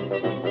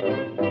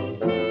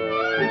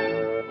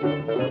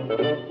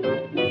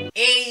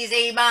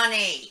easy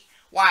money.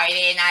 Why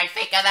didn't I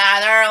think of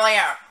that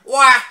earlier?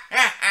 What?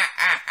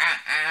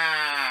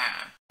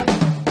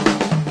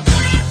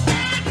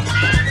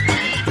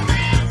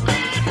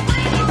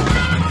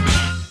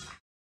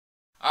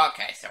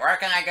 Okay, so where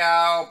can I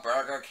go?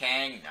 Burger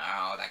King?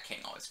 No, that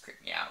King always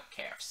creeped me out.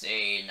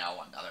 KFC?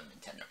 No, another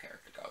Nintendo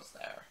character goes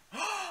there.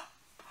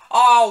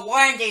 Oh,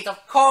 Wendy's,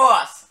 of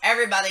course!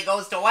 Everybody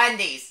goes to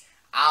Wendy's.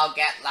 I'll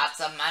get lots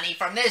of money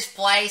from this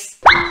place.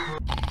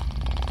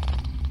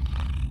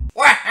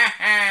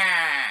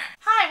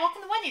 Hi,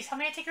 welcome to Wendy's. How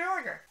may I take your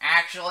order?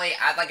 Actually,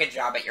 I'd like a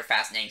job at your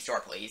fascinating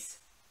store, please.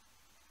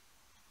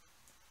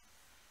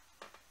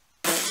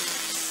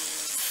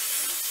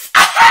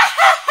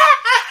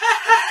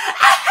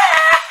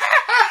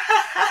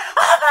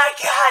 Oh my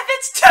god,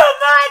 that's too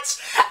much!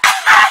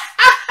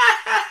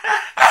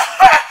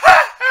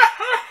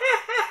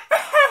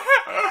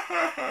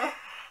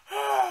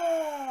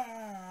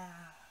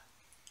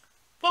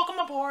 Welcome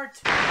aboard.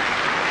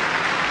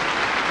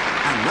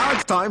 And now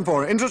it's time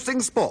for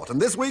interesting sport,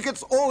 and this week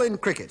it's all in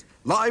cricket,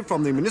 live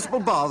from the Municipal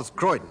Baths,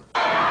 Croydon.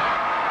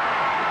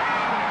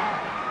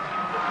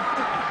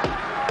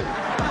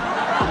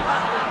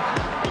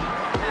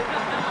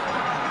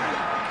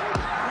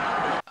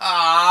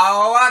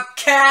 Oh, a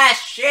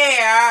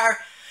cashier!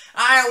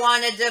 I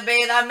wanted to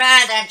be the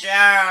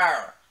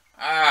manager!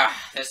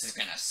 This is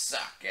gonna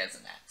suck,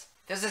 isn't it?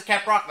 This is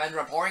Cap Rockman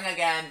reporting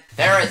again.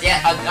 There is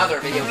yet another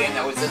video game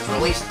that was just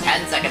released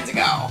 10 seconds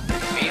ago.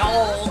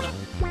 Behold,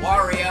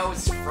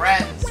 Wario's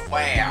Friends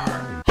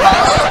Where.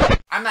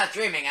 I'm not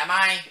dreaming, am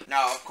I?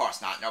 No, of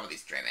course not.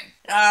 Nobody's dreaming.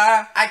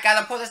 I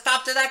gotta put a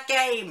stop to that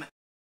game.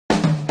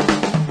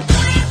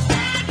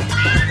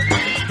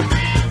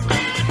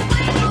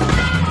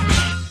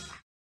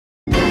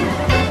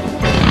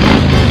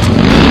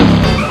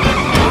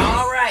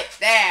 Alright,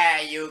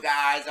 there you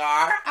guys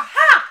are.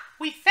 Aha!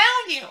 We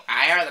found you!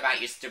 I heard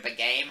about you, stupid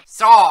game.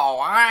 So,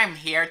 I'm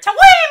here to...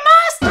 We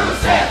must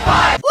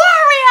survive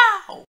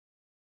Wario!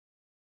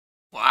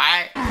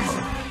 What?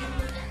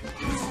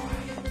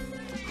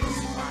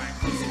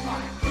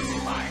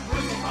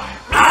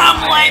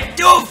 Omelette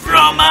du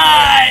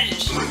fromage!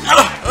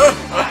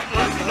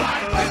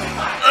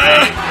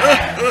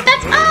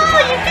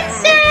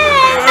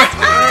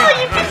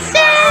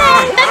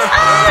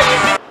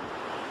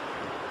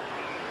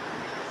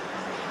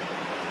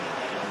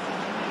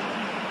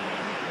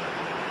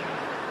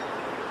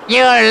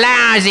 You're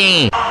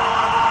lousy!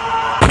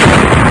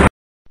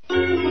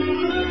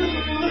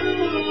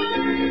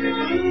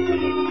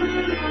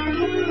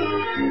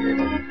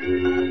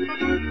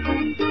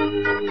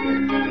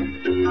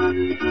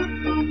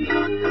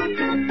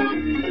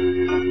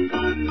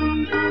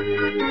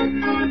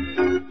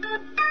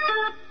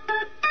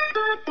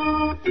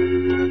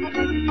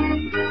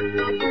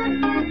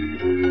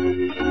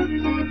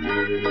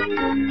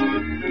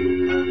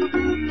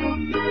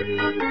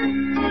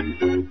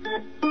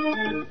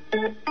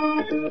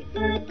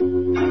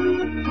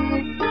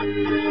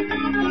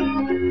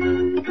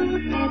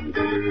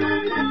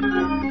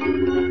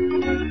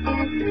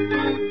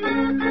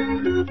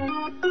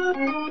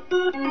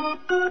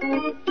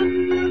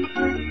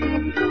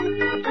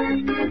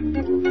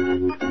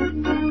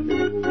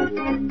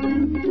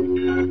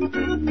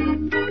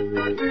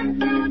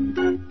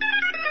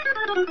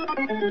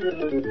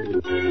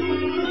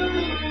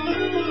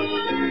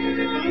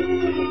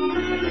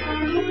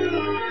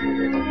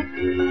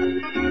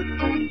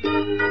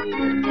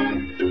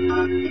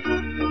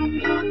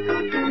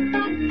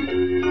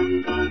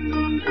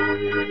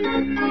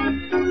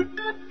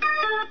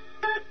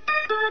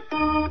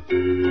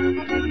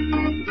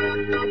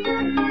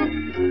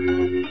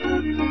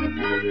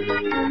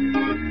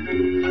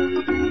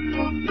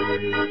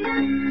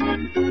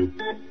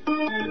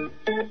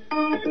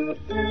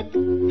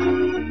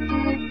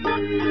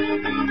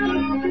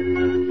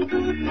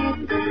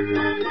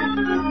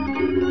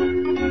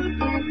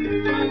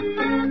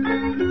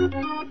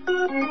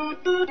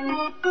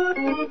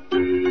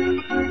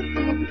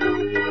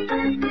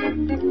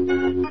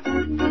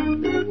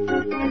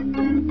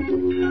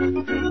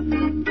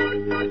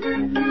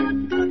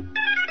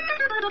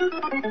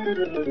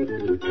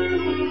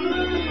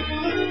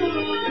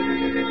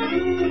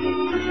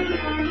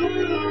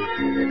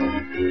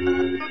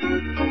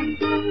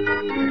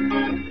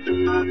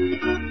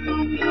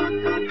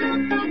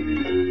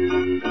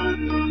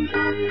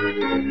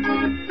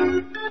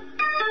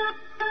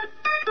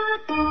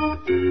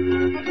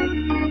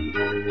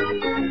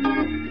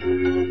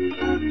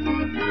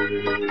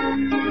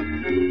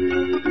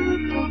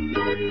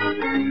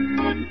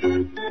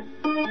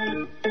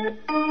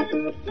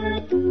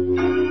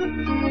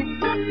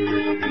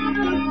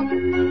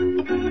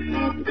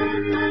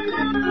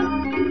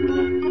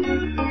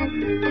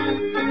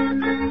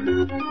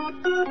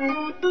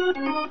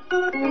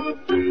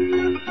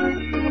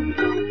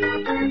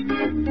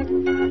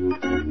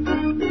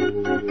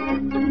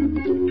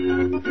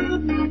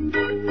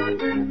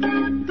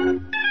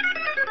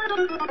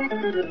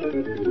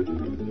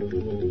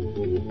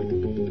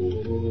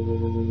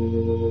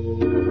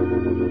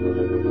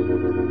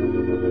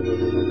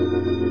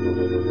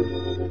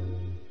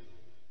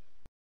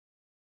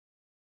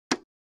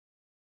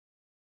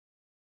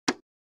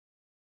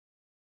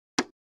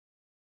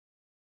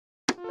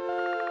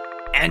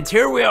 And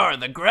here we are,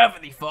 the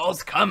Gravity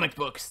Falls comic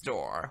book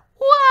store.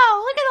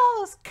 Wow, look at all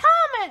those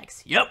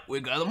comics! Yep, we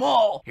got them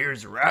all.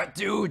 Here's Rat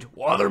Dude,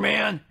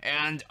 Waterman,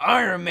 and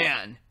Iron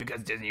Man,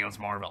 because Disney owns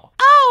Marvel.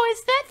 Oh,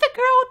 is that the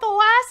girl with the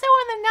lasso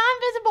and the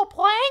non-visible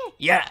plane?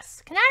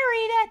 Yes. Can I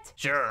read it?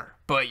 Sure,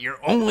 but you're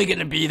only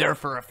gonna be there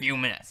for a few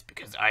minutes,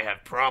 because I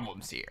have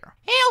problems here.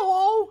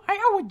 Hello,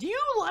 how would you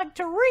like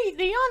to read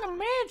the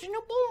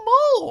unimaginable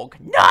book?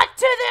 Not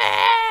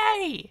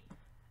today!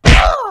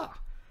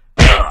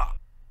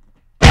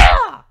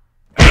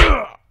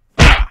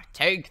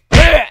 Take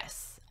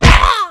this!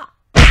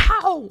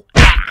 Ow!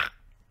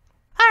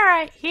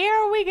 Alright,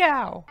 here we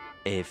go.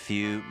 A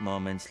few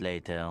moments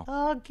later.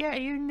 I'll get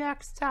you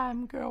next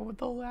time, girl with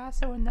the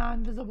lasso and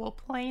non-visible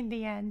plane,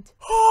 the end.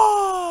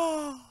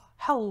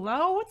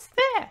 Hello, what's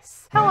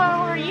this? Hello,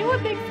 are you a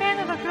big fan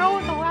of the girl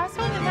with the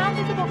lasso and the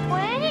non-visible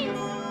plane?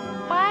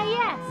 Why,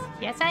 yes.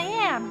 Yes, I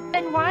am.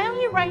 Then why don't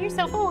you write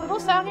yourself a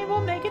little song and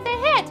we'll make it a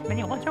hit?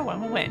 Many ultra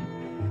one will win.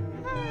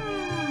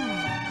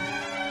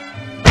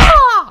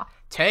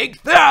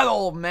 Take that,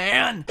 old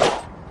man!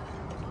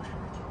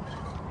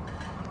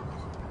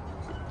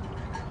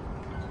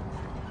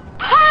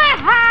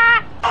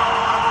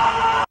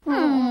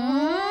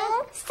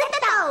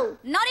 Settle!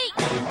 Naughty!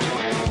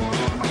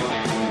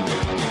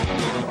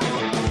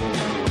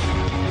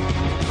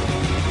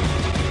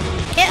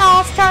 It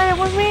all started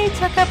when we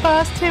took a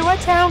bus to a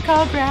town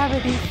called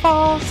Gravity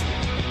Falls.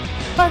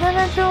 But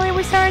eventually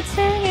we started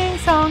singing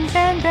songs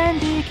and then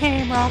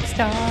became rock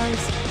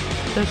stars.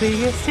 The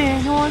biggest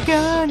in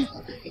Oregon,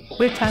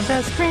 with tons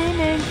of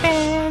screaming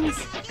fans.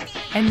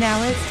 And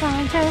now it's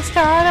time to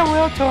start a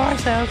world tour,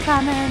 so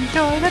come and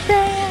enjoy the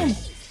band.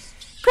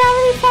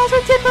 Gravity Falls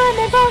with Tipper and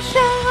Mabel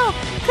Show.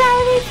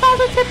 Gravity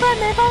Falls with Tipper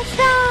and Mabel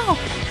Show.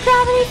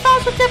 Gravity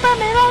Falls with Tipper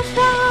and Mabel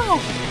Show.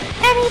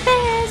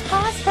 Anything is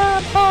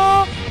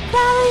possible.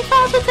 Gravity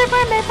Falls with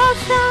Tipper and Mabel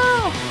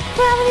Show.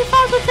 Gravity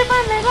Falls with Tipper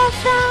and Mabel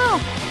Show.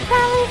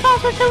 Gravity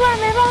Falls with Tipper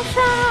and Mabel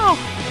Show.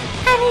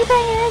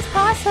 Anything is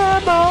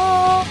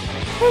possible.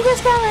 We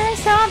discovered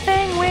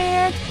something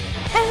weird,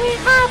 and we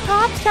are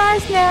pop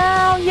stars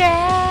now,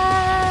 yeah!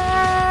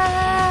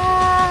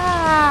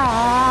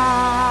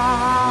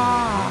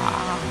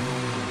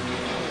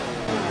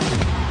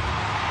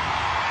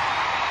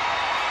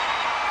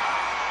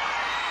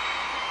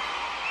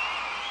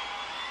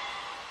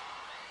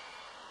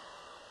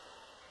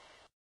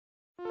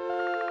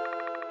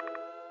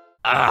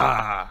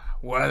 Ah,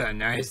 what a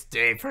nice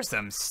day for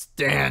some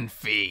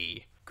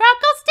Stanfy.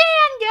 Grunkle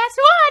Stan, guess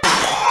what?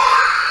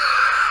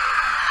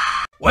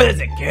 What is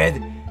it,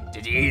 kid?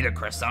 Did you eat a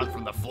croissant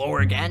from the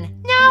floor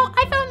again? No,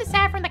 I found this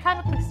ad from the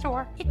comic book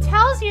store. It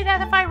tells you that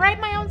if I write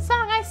my own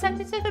song, I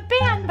send it to the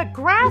band, the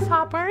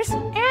Grasshoppers,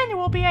 and it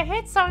will be a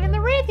hit song in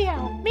the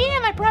radio. Me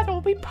and my brother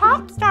will be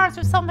pop stars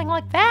or something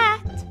like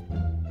that.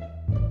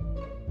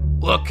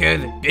 Look,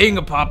 kid, being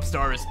a pop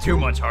star is too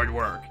much hard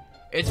work.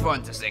 It's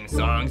fun to sing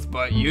songs,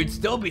 but you'd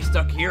still be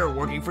stuck here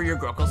working for your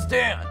Grunkle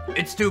Stan.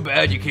 It's too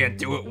bad you can't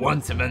do it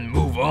once and then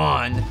move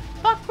on.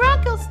 But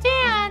Grunkle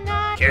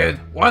Stan, Kid,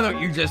 why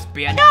don't you just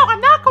be a— No, I'm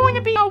not going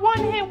to be a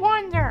one-hit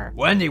wonder.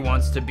 Wendy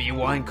wants to be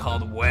one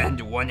called Wend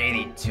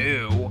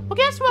 182. Well,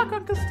 guess what,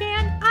 Grunkle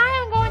Stan?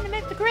 I am going to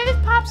make the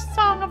greatest pop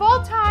song of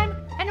all time,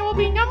 and it will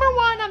be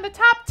 #1 on the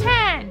top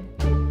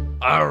 10.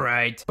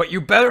 Alright, but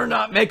you better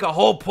not make a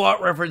whole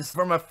plot reference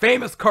from a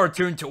famous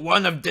cartoon to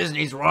one of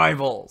Disney's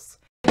rivals.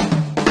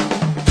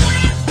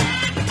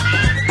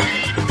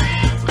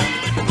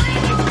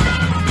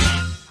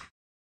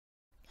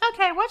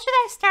 Okay, what should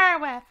I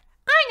start with?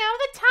 I know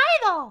the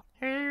title!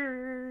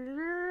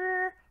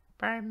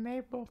 By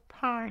Mabel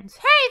Pines.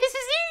 Hey, this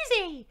is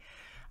easy!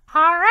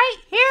 Alright,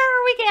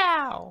 here we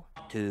go!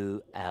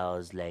 2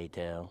 hours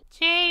later.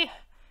 Gee,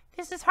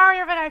 this is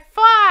harder than I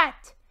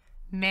thought!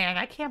 Man,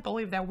 I can't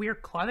believe that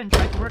weird clown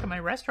tried to work at my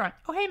restaurant.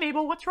 Oh, hey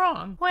Mabel, what's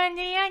wrong?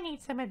 Wendy, I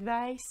need some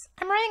advice.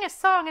 I'm writing a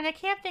song and I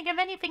can't think of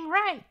anything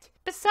right.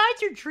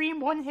 Besides your dream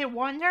one-hit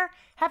wonder,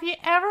 have you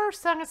ever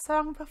sung a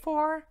song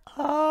before?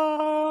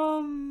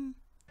 Hello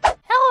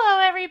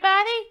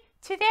everybody!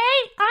 Today,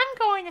 I'm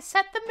going to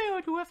set the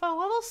mood with a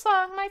little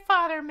song my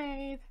father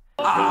made.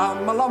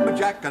 I'm a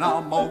lumberjack and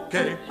I'm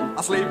okay.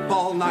 I sleep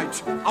all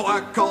night, I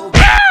work all day.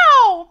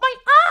 Ow! My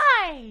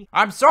eye!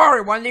 I'm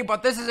sorry, Wendy,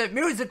 but this isn't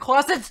music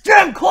class, it's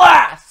gym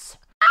class!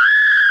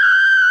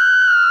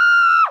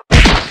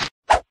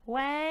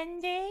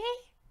 Wendy?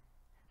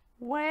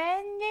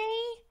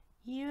 Wendy?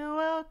 You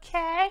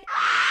okay?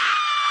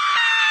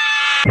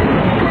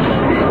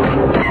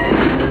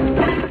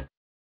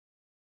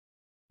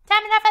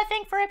 Time enough, I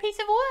think, for a piece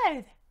of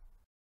wood.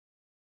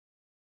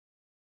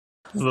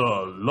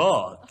 The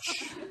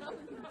lodge.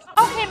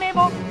 Okay,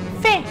 Mabel.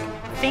 Think.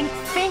 Think,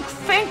 think,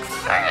 think,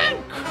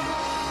 think!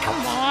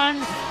 Come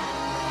on.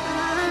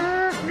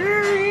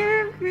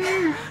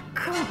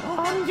 Come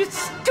on, you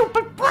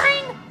stupid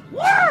brain!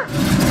 Work!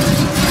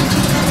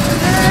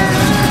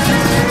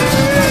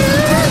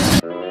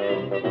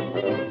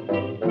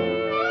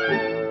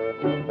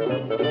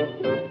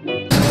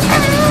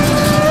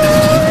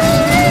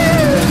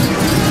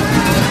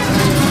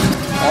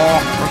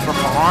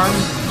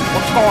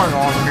 What's going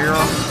on here?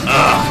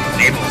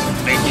 Mabel's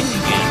faking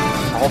again.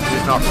 Hope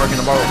he's not breaking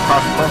the boat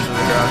across buses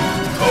again.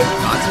 Hope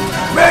not.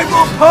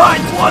 Mabel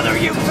Pines, what are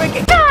you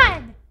thinking?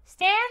 Done!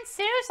 Stan,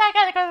 Seuss, I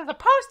gotta go to the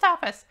post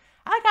office.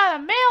 I gotta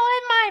mail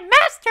in my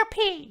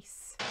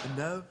masterpiece. And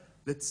now,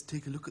 let's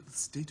take a look at the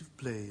state of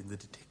play in the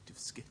detective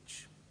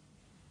sketch.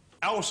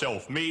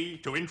 Ourself, me,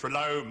 to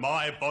intralow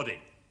my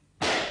body.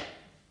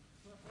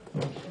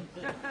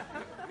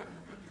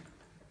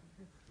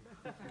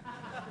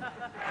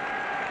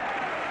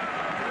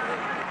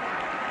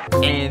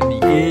 And the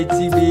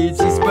itsy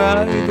bitsy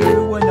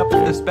spider went up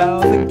the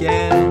spout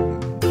again.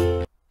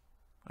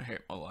 I hate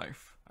my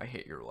life. I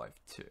hate your life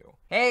too.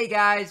 Hey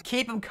guys,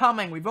 keep them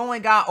coming. We've only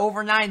got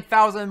over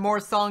 9,000 more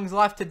songs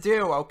left to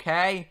do,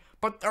 okay?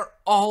 But they're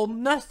all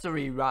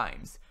nursery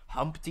rhymes.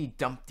 Humpty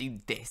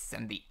Dumpty this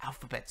and the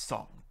alphabet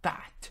song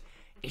that.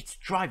 It's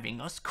driving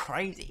us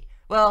crazy.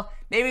 Well,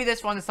 maybe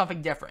this one is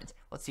something different.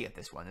 Let's see if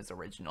this one is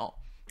original.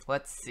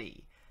 Let's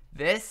see.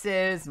 This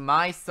is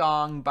My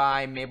Song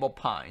by Mabel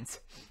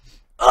Pines.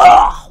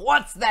 Ugh!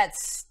 What's that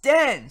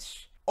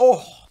stench?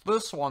 Oh,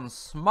 this one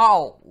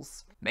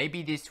smells.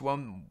 Maybe this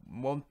one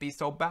won't be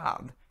so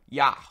bad.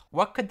 Yeah,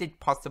 what could it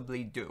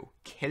possibly do?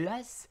 Kill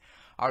us?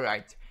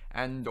 Alright,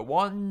 and the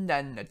 1,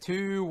 and the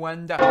 2,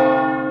 and the...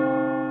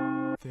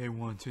 They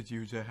wanted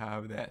you to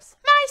have this.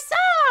 My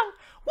song!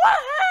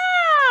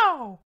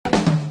 Woohoo!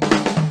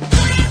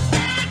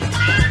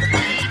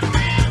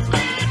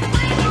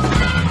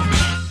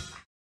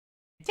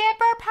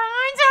 Dipper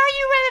Pines, are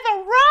you ready to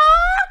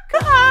rock?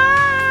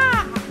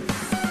 Ah!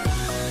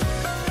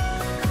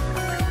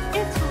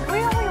 It's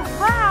really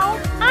loud.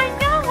 I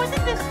know,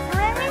 isn't this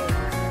great?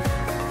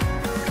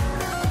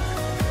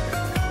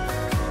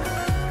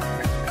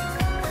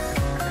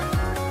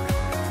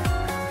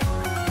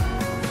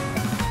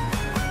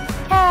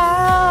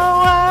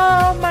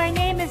 Hello, my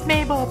name is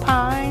Mabel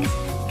Pines,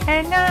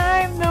 and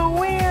I'm the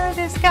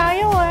weirdest guy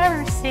you'll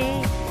ever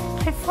see.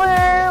 I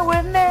flirt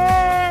with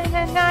men,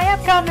 and I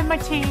have gum in my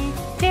teeth.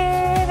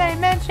 Did I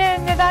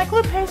mention that I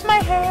glue paste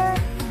my hair?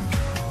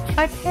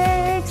 My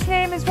pig's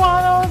name is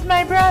Waddles,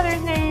 my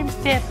brother's name's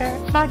Dipper.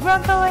 My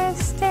grunkle is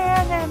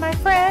Stan, and my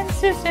friends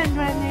Susan and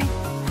Wendy.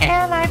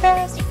 And my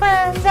best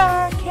friends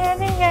are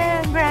Candy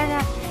and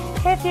Brenna.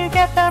 If you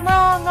get them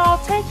wrong, I'll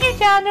take you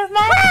down to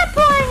my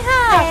grappling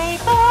house.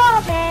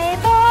 Mabel,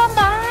 Mabel,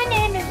 my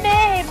name is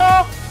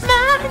Mabel.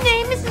 My name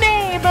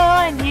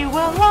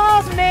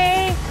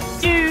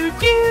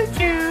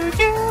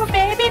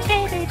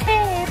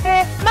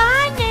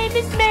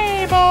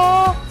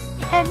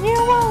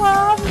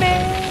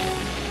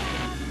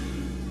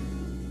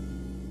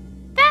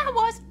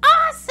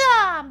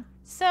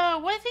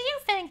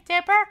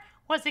Dipper?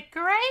 Was it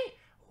great?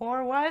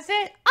 Or was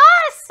it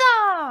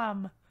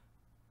awesome?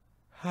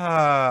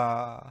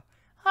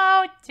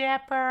 Oh,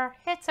 Dipper,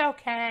 it's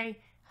okay.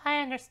 I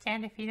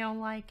understand if you don't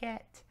like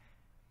it.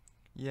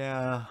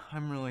 Yeah,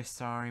 I'm really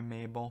sorry,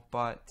 Mabel,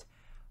 but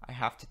I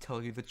have to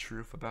tell you the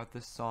truth about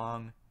this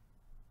song.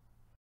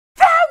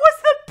 That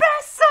was the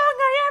best song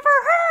I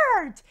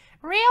ever heard!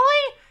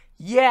 Really?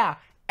 Yeah,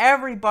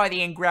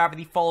 everybody in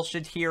Gravity Falls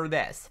should hear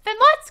this. Then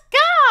let's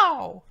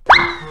go!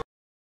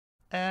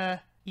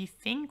 You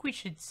think we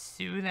should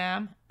sue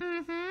them?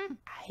 Mm-hmm.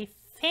 I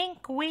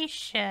think we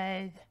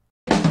should.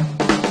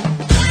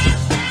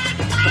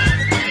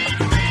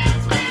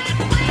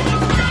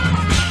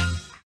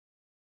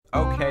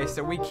 Okay,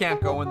 so we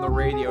can't go in the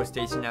radio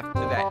station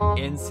after that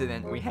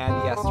incident we had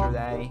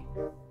yesterday.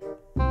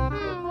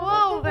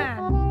 Well then,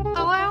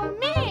 allow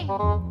me!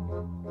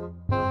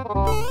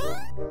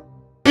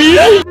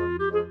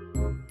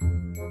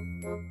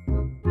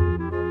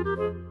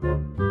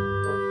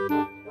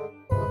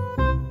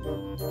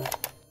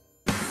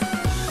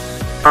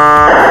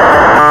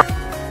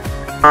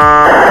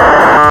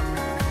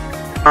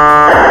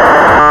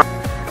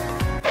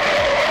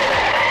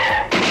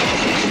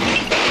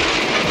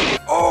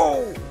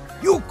 Oh!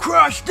 You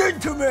crashed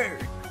into me!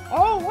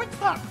 Oh, what's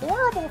that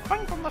horrible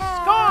thing from the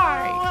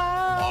sky?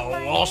 Oh,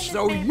 I'll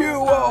show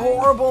you a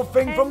horrible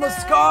thing from the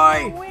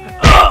sky!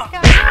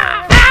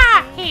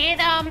 Hit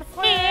him!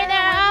 Hit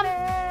him!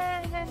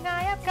 And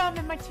I have gum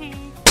in my teeth.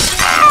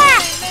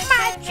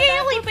 My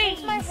jelly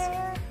beans!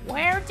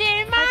 Where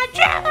did my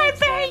jelly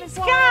beans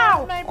go?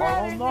 I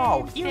don't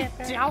know. You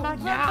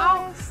don't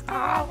know?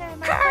 Oh,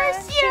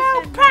 curse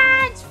you,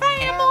 Pants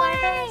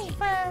family!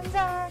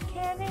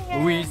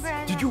 Louise,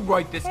 did you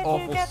write this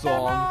awful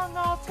song?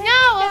 No,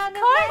 of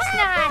course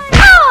not!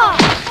 Oh!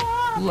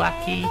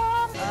 Lucky.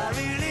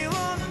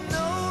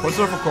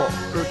 Pacifica,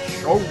 it's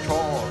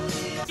showtime!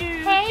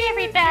 Hey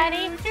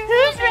everybody,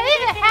 who's ready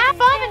to have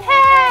fun and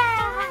have?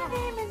 My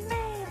name is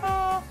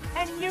Mabel,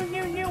 and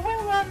you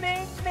will love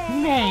me.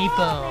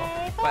 Mabel.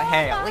 But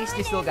hey, at least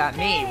you still got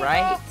me,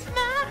 right?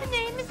 My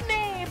name is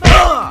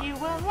Mabel, you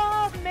will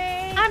love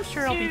me. I'm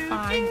sure it'll be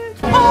fine.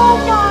 Oh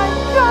my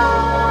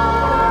god!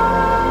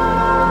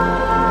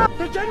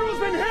 The general's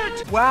been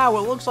hit! Wow,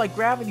 it looks like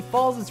Gravity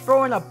Falls is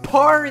throwing a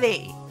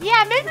party!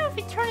 Yeah, maybe if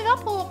we turn it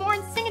up a little more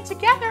and sing it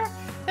together,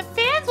 the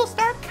fans will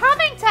start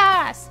coming to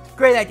us.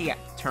 Great idea.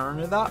 Turn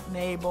it up,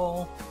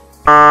 Mabel.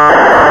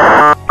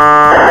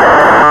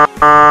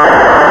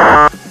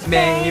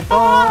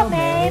 Mabel,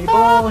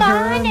 Mabel,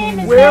 her name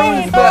is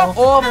Where is that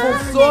awful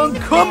song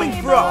coming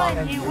from?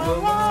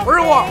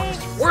 Relax,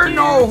 we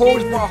know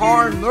who's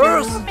behind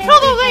this. To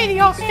the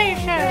radio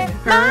station.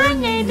 My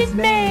name is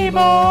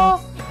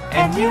Mabel,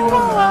 and you will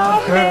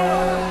love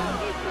her.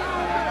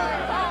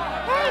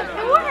 Hey,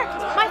 it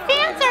worked. My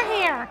fans are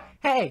here.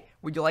 Hey,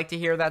 would you like to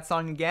hear that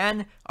song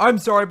again? I'm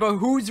sorry, but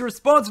who's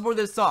responsible for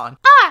this song?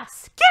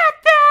 Us!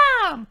 Get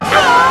them!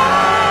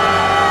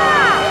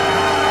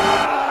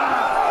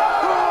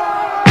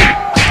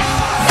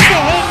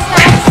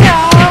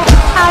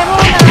 I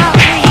will not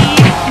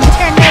leave and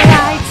turn the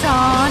lights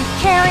on.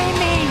 Carry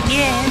me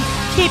in,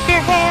 keep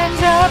your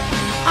hands up.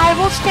 I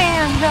will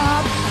stand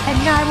up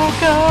and I will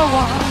go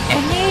on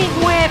and eat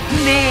with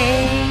me.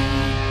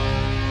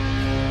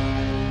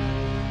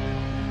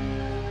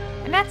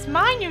 And that's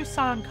my new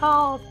song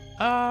called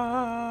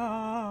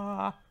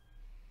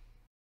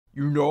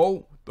You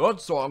know,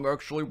 that song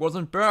actually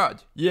wasn't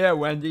bad. Yeah,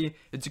 Wendy,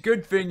 it's a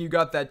good thing you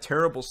got that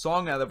terrible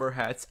song out of our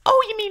heads.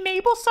 Oh, you mean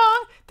Mabel's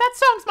song? That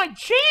song's my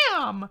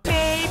jam!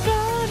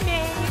 Mabel,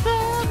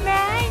 Mabel,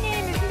 my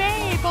name is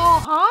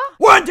Mabel, huh?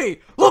 Wendy,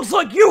 looks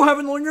like you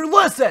haven't learned your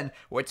lesson,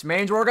 which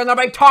means we're gonna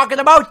be talking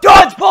about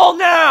dodgeball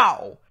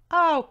now!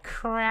 Oh,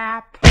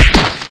 crap.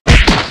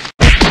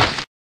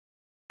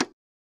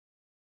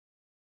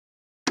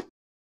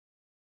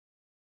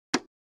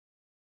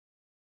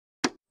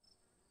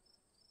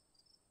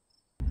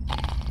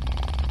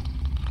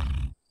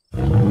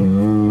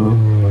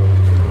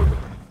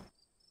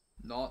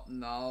 Not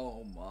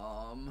now,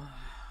 Mom.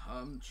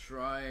 I'm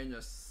trying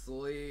to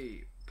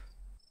sleep.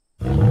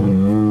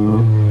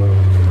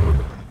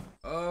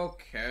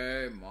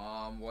 Okay,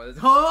 Mom, what is—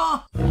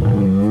 Huh?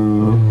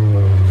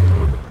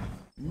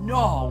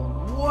 No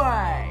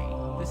way!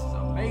 This is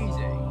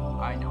amazing.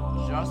 I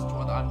know just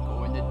what I'm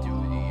going to do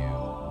to you.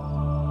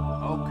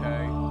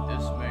 Okay,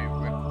 this may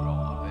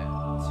rickroll a bit.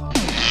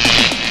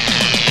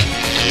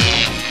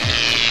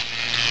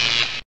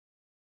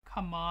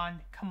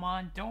 Come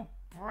on, don't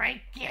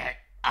break it.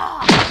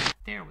 Ah,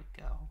 there we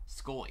go.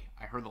 Scully,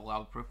 I heard a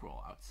loud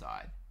rickroll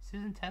outside.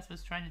 Susan Tess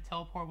was trying to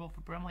teleport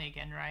Wilford Brimley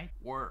again, right?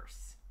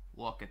 Worse.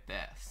 Look at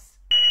this.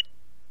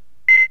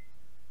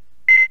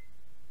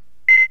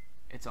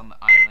 It's on the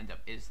island of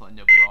Isla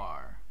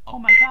Nebular. Oh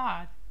my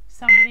god.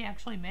 Somebody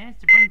actually managed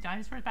to bring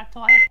dinosaurs back to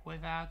life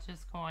without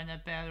just going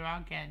to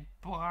Bedrock and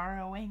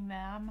borrowing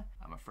them?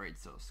 I'm afraid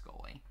so,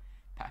 Scully.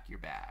 Pack your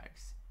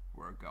bags.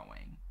 We're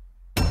going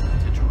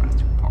to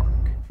Jurassic Park.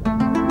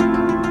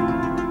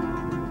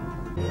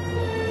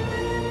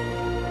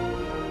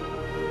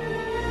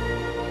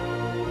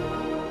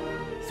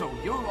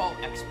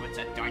 experts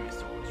at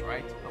dinosaurs,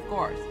 right? Of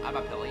course, I'm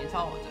a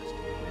paleontologist.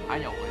 I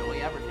know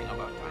literally everything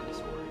about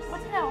dinosaurs.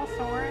 What's an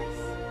Allosaurus?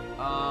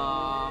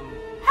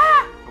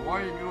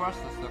 Why did you ask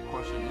us that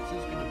question? It's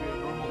just gonna be a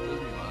normal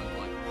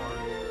Disneyland-like park.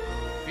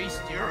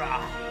 Feast your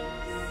eyes.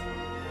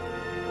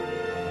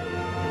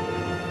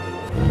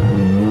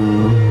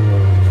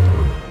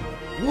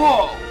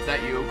 Whoa! Is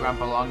that you,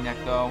 Grandpa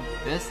Longneck, though?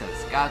 This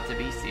has got to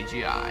be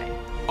CGI.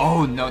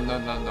 Oh, no,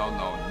 there's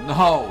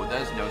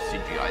no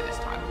CGI this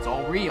time. It's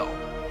all real.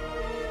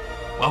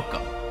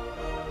 Welcome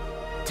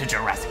to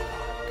Jurassic Park.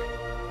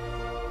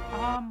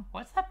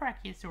 What's that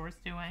Brachiosaurus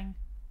doing?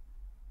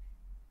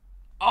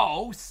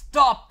 Oh,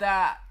 stop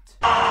that!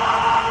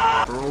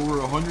 For over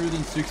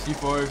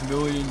 165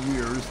 million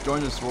years,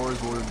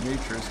 dinosaurs were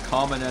nature's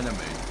common enemy.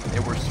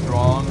 They were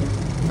strong,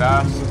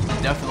 fast,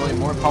 definitely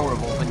more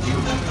powerful than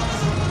humans.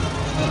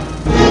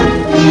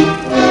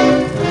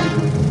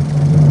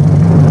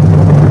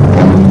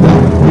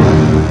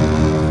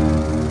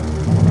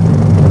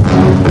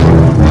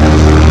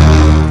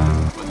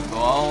 But it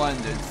all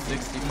ended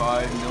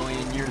 65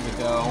 million years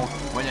ago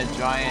when a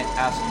giant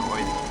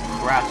asteroid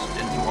crashed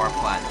into our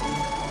planet.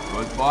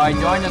 Goodbye,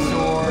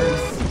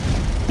 dinosaurs!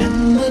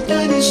 And the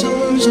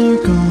dinosaurs are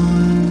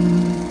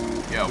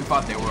gone. Yeah, we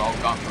thought they were all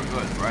gone for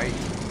good, right?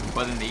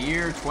 But in the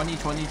year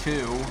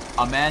 2022,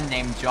 a man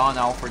named John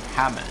Alfred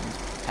Hammond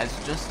has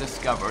just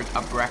discovered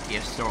a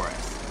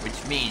Brachiosaurus,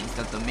 which means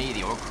that the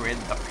meteor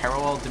created a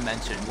parallel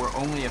dimension where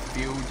only a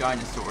few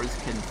dinosaurs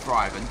can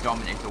thrive and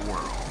dominate the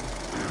world.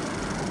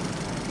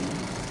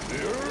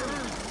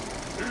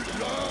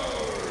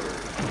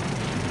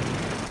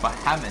 But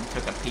Hammond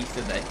took a piece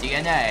of the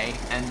DNA,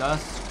 and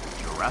thus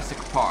Jurassic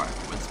Park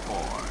was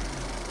born.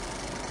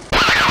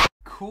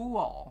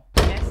 Cool.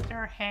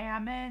 Mr.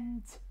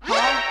 Hammond?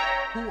 Huh?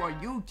 Who are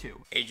you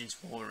two? Agents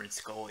Wöhler and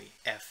Scully,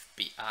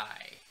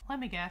 FBI. Let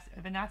me guess,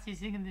 are the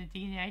Nazis using the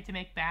DNA to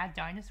make bad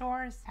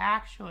dinosaurs?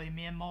 Actually,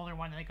 me and Mulder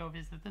wanted to go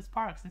visit this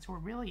park since we're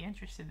really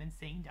interested in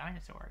seeing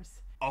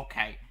dinosaurs.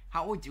 Okay,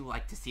 how would you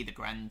like to see the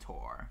Grand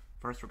Tour?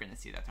 First, we're gonna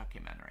see that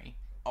documentary.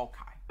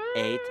 Okay.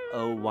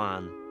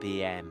 8:01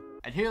 p.m.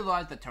 And here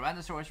lies the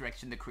Tyrannosaurus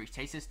Rex in the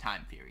Cretaceous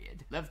time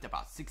period. Lived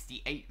about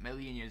 68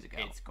 million years ago.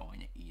 It's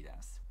going to eat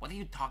us. What are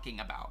you talking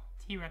about?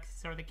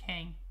 T-Rexes are the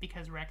king,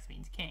 because Rex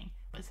means king.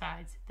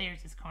 Besides,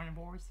 theirs is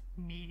carnivores,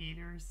 meat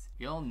eaters.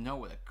 You don't know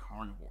what a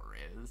carnivore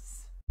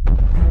is.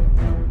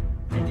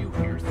 Did you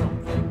hear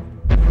something?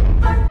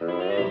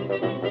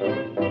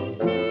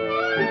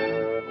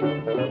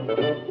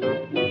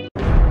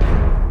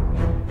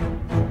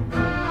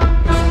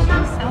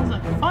 Sounds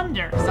like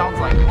thunder. Sounds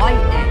like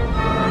lightning.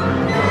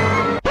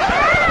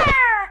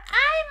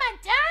 I'm a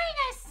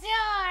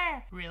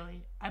dinosaur!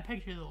 Really? I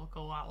pictured it look a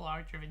lot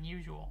larger than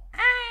usual. I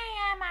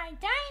am a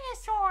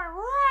dinosaur!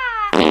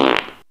 Roar!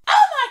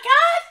 Oh my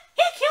god!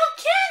 He killed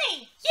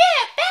Kenny!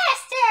 Yeah,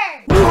 bastard!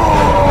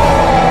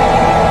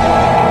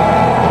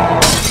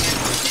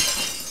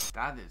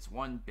 That is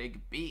one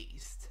big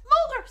beast.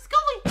 Mulder,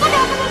 Scully, look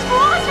out for those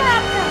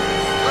velociraptors!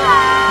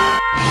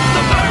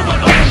 The bear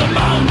went over the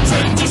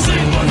mountain to see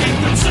what he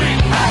could see.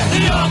 At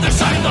the other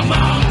side of the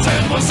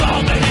mountain was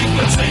all that he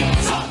could see.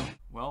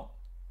 Well,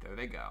 there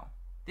they go.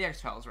 The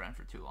X-Files ran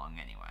for too long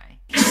anyway.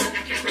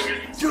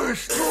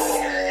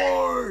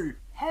 Destroy!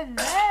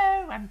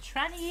 Hello, I'm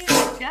trying to use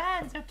the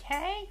guns,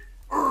 okay?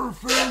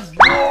 Earth is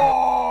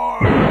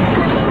yours!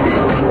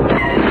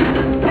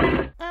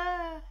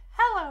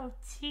 Hello,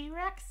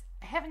 T-Rex.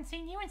 I haven't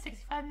seen you in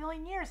 65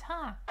 million years,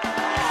 huh?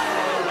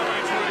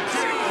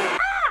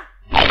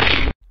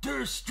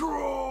 Destroy!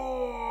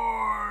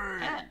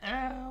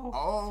 Uh-oh.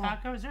 Oh.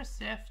 Tacos are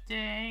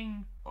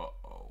sifting.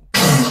 Uh-oh.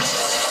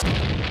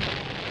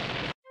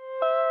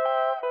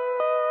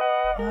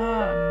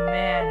 Oh,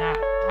 man,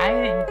 I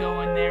didn't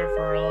go in there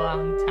for a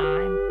long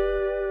time.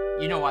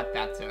 You know what?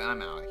 That's it.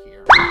 I'm out of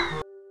here.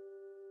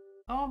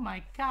 Oh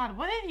my god,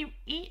 what did you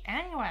eat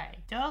anyway?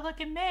 Don't look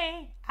at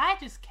me. I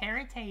just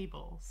carry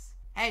tables.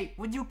 Hey,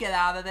 would you get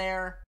out of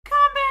there?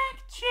 Come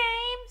back,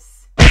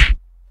 James!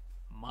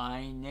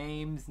 My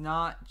name's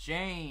not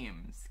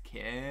James,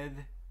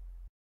 kid.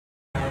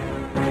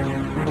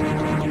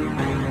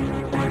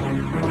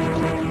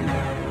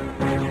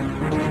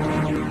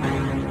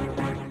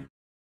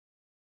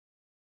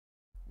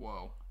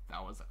 Whoa,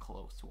 that was a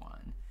close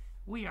one.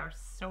 We are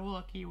so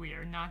lucky we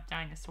are not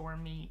dinosaur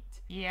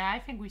meat. Yeah, I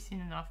think we've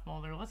seen enough,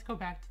 Mulder. Let's go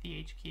back to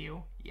the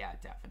HQ. Yeah,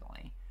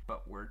 definitely.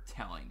 But we're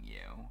telling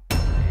you,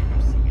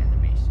 NUC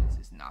Animations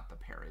is not the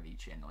parody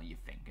channel you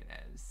think it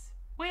is.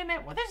 Wait a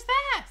minute, what is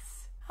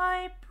this?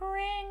 I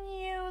bring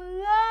you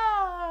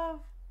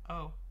love.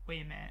 Oh,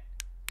 wait a minute.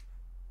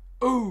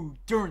 Oh,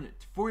 darn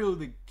it,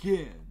 foiled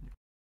again.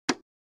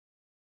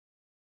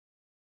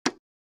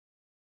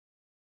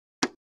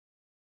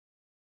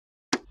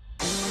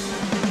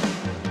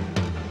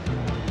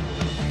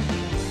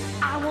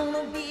 I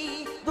wanna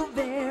be the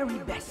very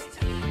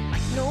best,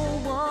 like no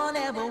one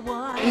ever was.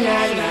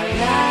 La la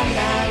la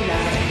la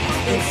la,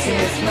 this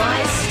is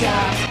my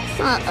stuff.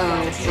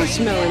 Uh-oh, I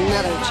smell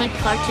another cheap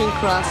cartoon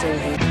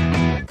crossover.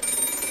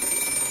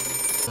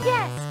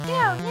 Yes,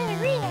 go,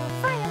 Reno,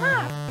 find him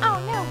up. Oh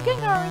no,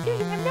 Gengar is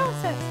using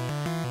hypnosis.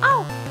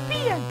 Oh,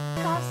 beat him.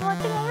 Gotta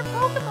select another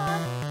Pokemon.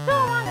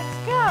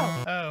 Ko0x,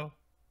 go. Oh,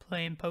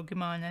 playing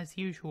Pokemon as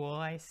usual,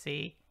 I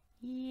see.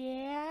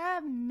 Yeah,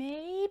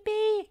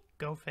 maybe.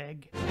 Go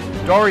fig.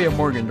 Daria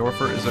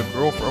Morgendorfer is a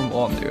girl from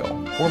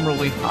Lawndale,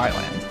 formerly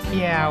Highland.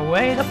 Yeah,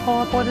 way to pull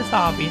up what is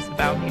obvious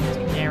about me,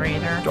 Mr.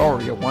 Narrator.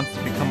 Daria wants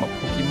to become a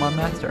Pokemon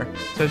master,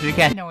 so she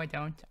can. No, I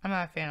don't. I'm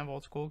not a fan of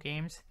old school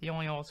games. The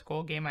only old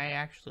school game I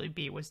actually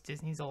beat was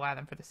Disney's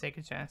Aladdin for the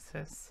Sega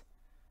Genesis.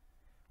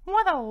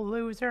 What a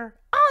loser.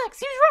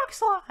 Alex, use Rock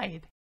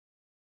Slide!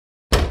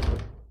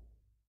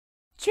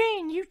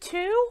 Jane, you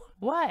too?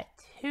 What?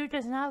 Who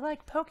does not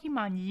like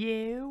Pokemon?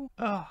 You?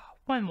 Ugh,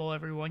 when will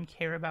everyone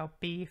care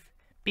about beef?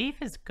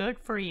 Beef is good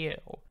for you,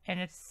 and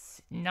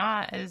it's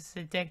not as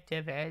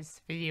addictive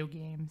as video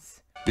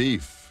games.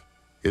 Beef.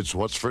 It's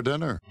what's for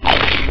dinner.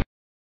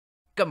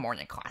 Good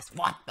morning, class.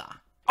 What the?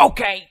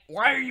 Okay,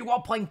 why are you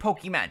all playing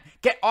Pokemon?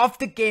 Get off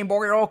the Game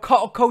Boy or I'll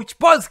call Coach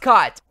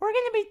Buzzcut! We're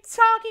gonna be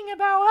talking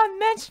about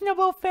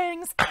unmentionable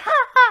things.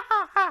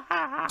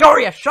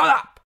 Daria, shut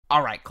up!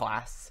 Alright,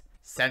 class.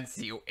 Since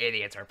you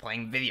idiots are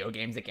playing video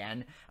games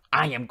again,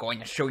 I am going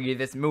to show you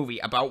this movie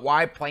about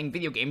why playing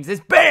video games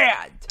is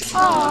bad!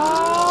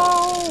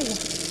 Oh!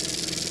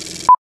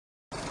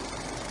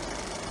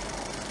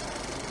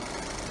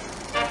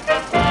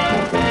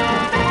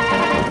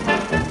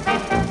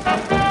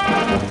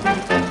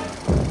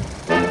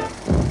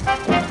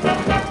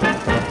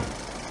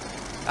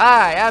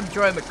 Hi, I'm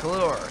Troy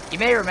McClure. You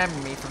may remember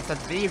me from such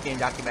video game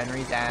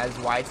documentaries as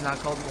Why It's Not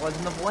Called The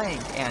Legend of Link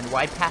and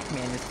Why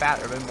Pac-Man is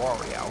Fatter Than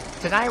Wario.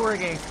 Tonight we're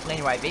going to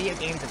explain why video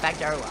games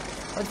affect our lives.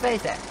 Let's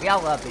face it, we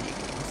all love video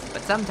games,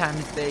 but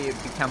sometimes they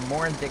become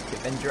more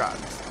addictive than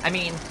drugs. I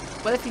mean,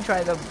 what if you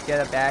try to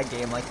get a bad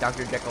game like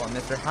Dr. Jekyll and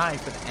Mr.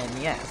 Hyde for the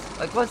NES?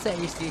 Like, let's say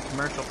you see a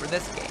commercial for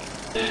this game.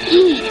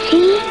 E.T.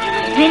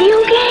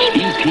 Video game?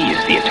 E.T. is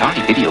the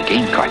Atari video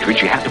game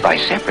cartridge you have to buy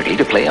separately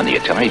to play on the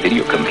Atari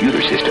video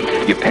computer system.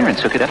 Your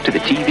parents hook it up to the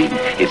TV.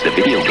 It's the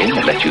video game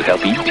that lets you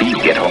help E.T.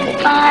 get home.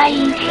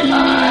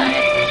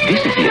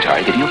 This is the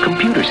Atari video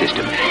computer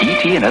system.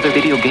 E.T. and other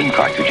video game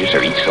cartridges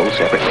are each sold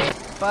separately.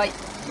 But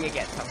you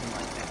get something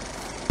like that.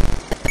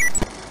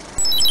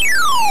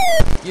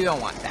 You don't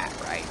want that,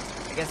 right?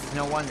 I guess it's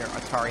no wonder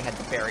Atari had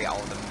to bury all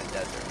of them in the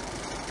desert.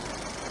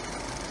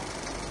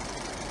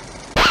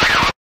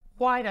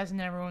 Why doesn't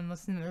everyone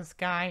listen to this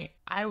guy?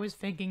 I was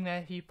thinking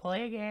that if you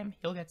play a game,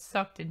 you'll get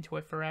sucked into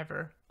it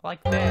forever.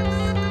 Like this.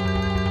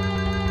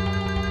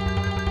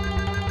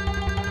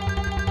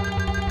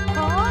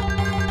 Huh?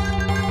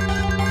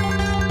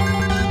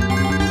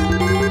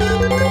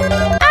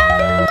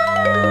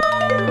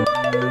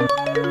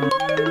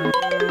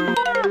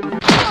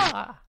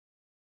 Ah!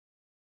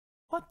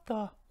 What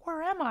the?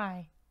 Where am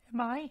I?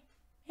 Am I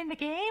in the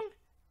game?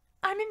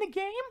 I'm in the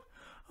game?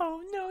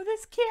 Oh no,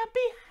 this can't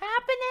be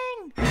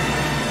happening!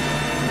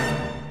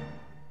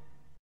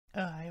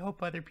 I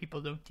hope other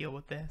people don't deal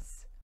with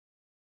this.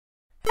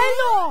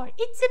 Hello,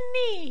 it's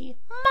me,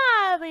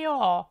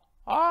 Mario!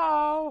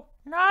 Oh,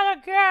 not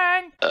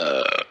again!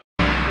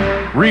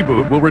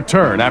 Reboot will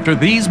return after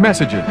these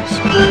messages.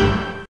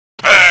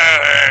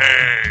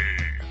 Hey!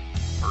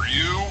 Are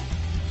you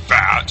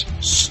fat,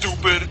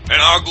 stupid, and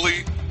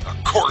ugly?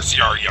 Of course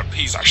you are, you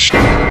piece of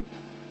shit!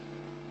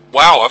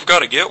 Wow, I've got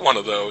to get one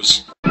of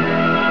those.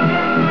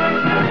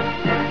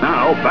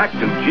 Now, back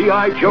to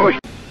G.I. Joe. Gary,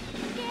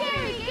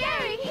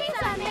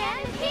 he's a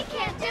man. He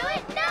can't do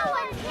it. No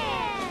one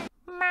can.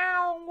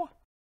 Meow.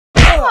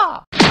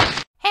 Oh.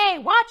 Hey,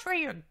 watch where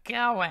you're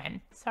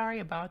going. Sorry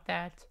about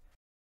that.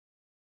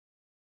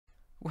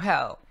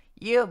 Well,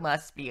 you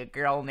must be a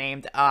girl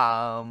named,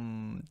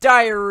 Diarrhea.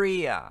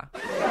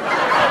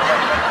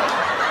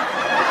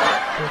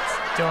 It's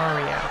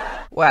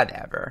Daria.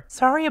 Whatever.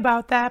 Sorry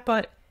about that,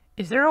 but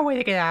is there a way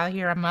to get out of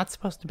here? I'm not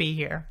supposed to be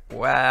here.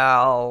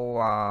 Well,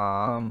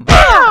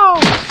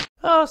 Oh!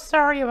 Oh,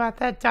 sorry about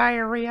that,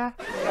 Diarrhea.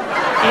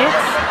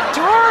 It's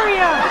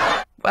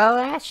Daria! Well,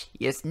 Ash,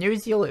 you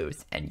snooze, you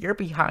lose, and you're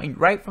behind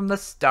right from the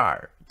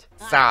start.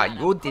 So,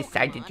 you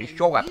decided to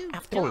show up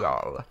after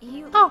all.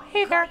 Oh,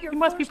 hey there, you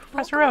must be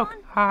Professor Oak.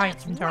 Hi,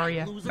 I'm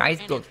Daria. Nice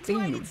to see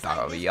you,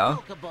 Daria.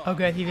 Oh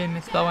good, he didn't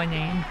misspell my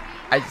name.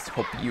 I just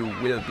hope you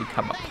will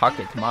become a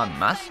Pokemon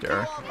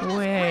master.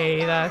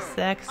 Wait a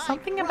sec,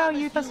 something about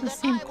you doesn't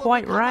seem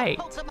quite right.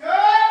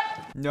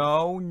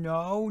 No,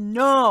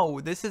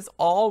 this is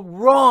all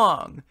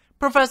wrong.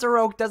 Professor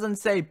Oak doesn't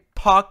say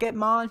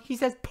Pokemon, he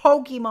says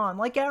Pokemon,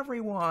 like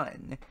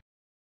everyone.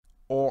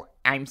 Oh,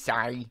 I'm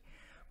sorry,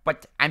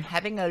 but I'm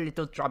having a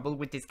little trouble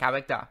with this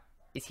character.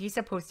 Is he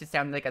supposed to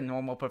sound like a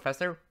normal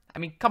professor? I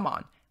mean, come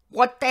on.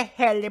 What the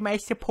hell am I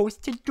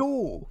supposed to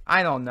do?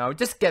 I don't know,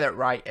 just get it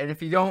right, and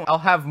if you don't, I'll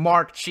have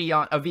Mark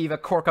Chion Aviva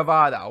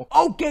Corcovado.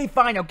 Okay,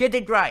 fine, I'll get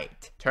it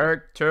right. Take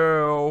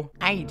two.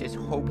 I just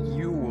hope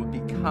you will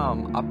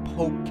become a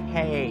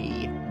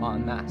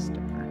Pokemon master.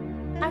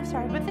 I'm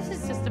sorry, but this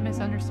is just a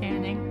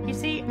misunderstanding. You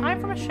see, I'm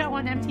from a show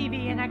on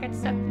MTV and I got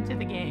sucked into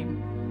the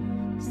game.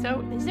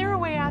 So, is there a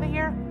way out of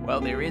here? Well,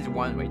 there is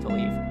one way to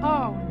leave.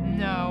 Oh,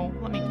 no.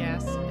 Let me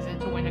guess. Is it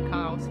to win a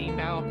Ko0x and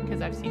Bzl?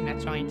 Because I've seen that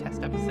giant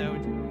test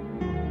episode.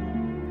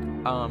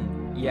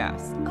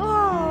 Yes.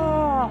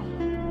 Oh!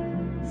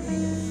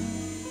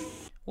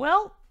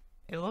 Well,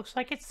 it looks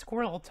like it's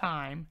squirrel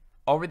time.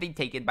 Already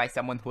taken by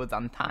someone who was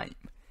on time.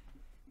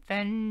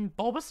 Then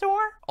Bulbasaur?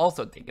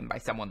 Also taken by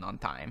someone on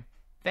time.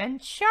 Then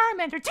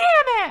Charmander.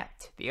 Damn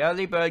it! The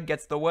early bird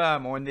gets the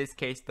worm, or in this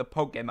case, the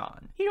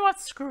Pokemon. You know what?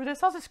 Screw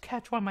this. I'll just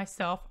catch one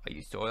myself. Are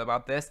you sure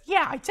about this?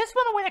 Yeah, I just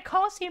want to win a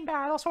Ko0x and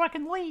Bzl so I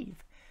can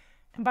leave.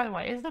 And by the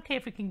way, is it okay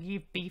if we can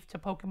give beef to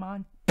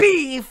Pokemon?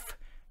 Beef!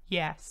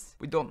 Yes.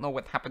 We don't know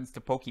what happens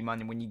to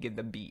Pokemon when you give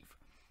them beef.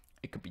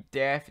 It could be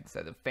deaf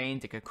instead of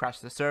faint, it could crash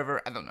the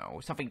server, I don't know,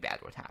 something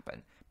bad would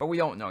happen. But we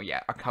don't know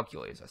yet, our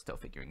calculators are still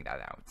figuring that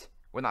out.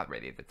 We're not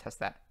ready to test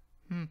that.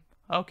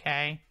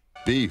 Okay.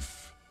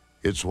 Beef.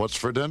 It's what's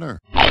for dinner.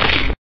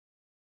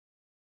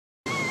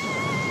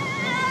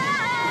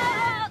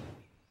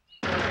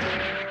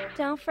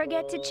 Don't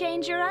forget to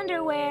change your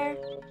underwear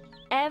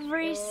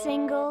every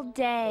single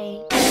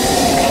day.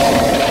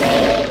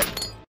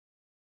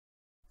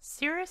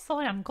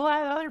 Seriously, I'm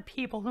glad other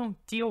people don't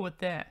deal with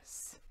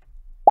this.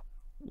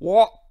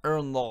 What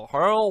in the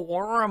hell?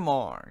 Where am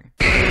I?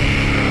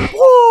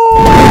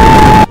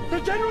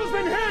 The general's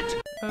been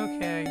hit!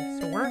 Okay,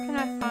 so where can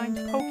I find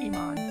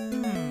Pokemon?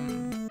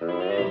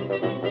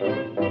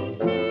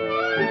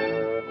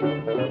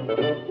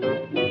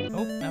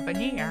 Oh, nothing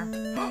here.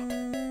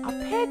 A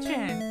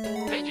pigeon!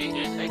 Pidgey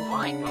is a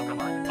flying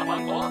Pokemon.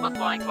 Among all of the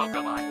flying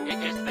Pokemon, it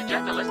is the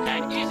gentlest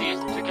and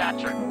easiest to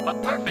capture. A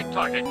perfect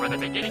target for the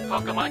beginning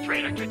Pokemon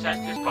trainer to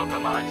test his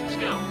Pokemon's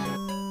skills.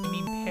 You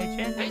mean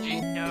pigeon?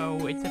 Pidgey. No,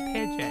 it's a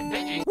pigeon.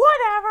 Pidgey.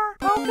 Whatever!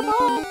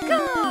 Pokeball, go!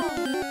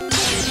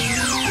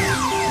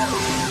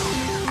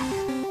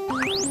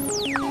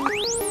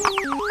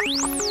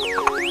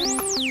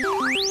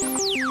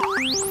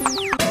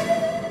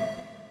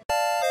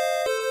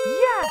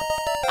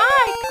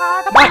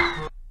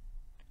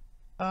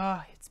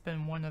 It's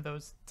been one of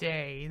those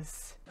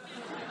days.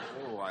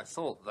 Oh, I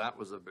thought that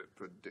was a bit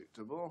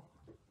predictable.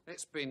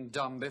 It's been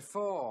done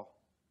before.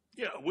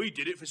 Yeah, we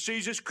did it for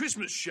Caesar's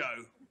Christmas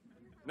show.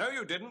 No,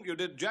 you didn't. You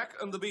did Jack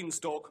and the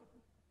Beanstalk.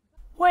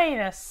 Wait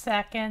a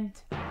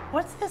second.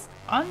 What's this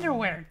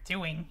underwear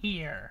doing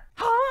here?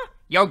 Huh?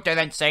 You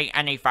didn't say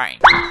anything.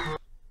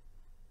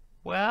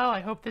 Well, I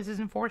hope this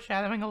isn't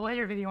foreshadowing a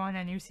later video on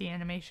NUC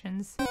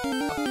animations.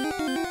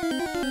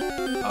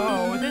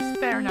 Oh, this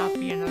better not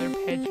be another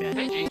pigeon.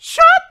 Pidgey.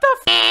 Shut the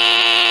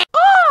f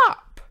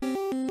up!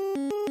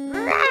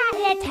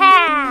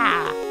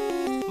 Ratata!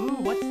 Ooh,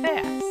 what's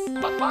this?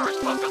 A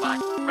forest Pokemon,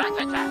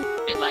 Ratata.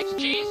 It likes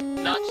cheese,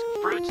 nuts,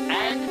 fruits,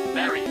 and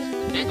berries.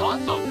 It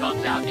also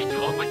comes out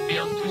into open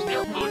fields to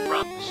steal food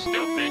from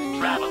stupid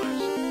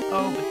travelers.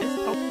 Oh, but this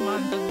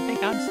Pokemon doesn't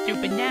think I'm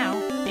stupid now,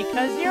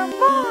 because you're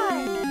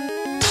mine!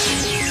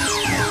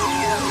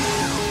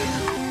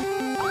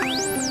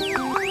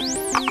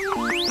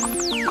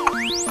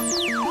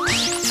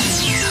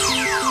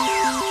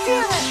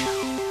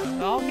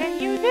 I'll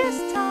get you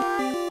this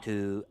time.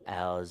 2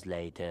 hours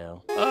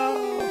later.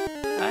 Oh,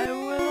 I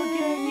will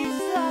get you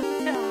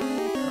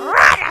sometime.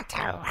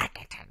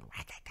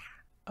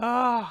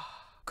 Oh,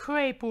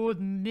 crepe with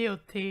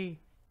milk tea.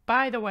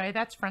 By the way,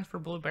 that's French for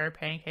blueberry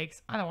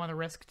pancakes. I don't want to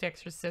risk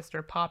Dexter's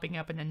sister popping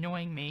up and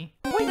annoying me.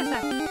 Wait a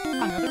sec.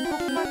 Another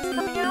Pokemon's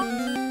coming out?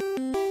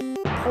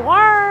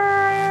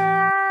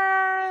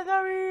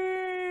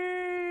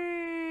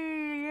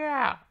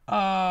 Yeah.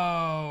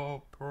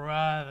 Oh,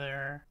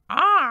 brother.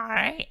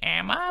 I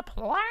am a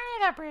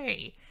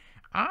Parody.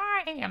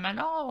 I am an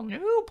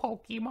all-new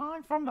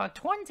Pokemon from the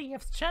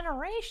 20th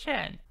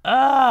generation.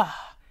 Ugh.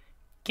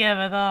 Give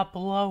it up,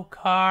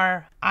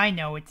 Lokar. I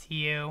know it's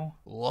you.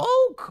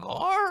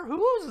 Lokar?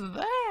 Who's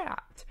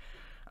that?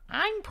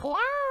 I'm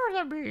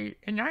Parody,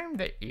 and I'm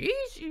the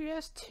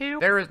easiest to—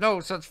 There is no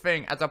such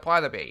thing as a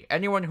Parody.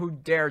 Anyone who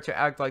dared to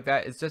act like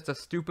that is just a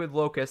stupid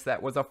locust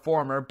that was a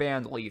former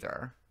band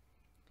leader.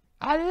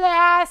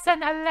 Alas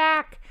and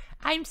alack,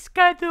 I'm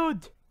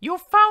scheduled. You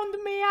found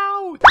me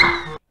out.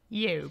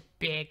 You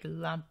big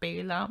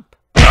lumpy lump.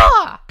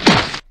 Ah!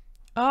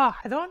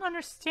 I don't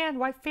understand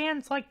why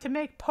fans like to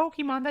make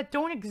Pokemon that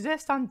don't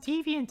exist on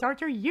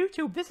DeviantArt or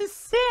YouTube. This is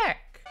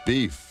sick!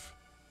 Beef.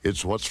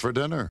 It's what's for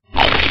dinner. Is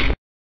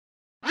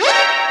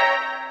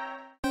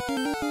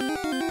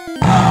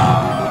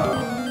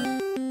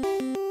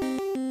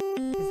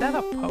that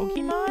a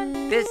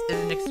Pokemon? This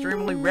is an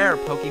extremely rare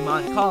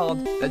Pokemon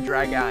called the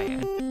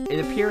Dragaon. It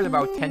appeared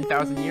about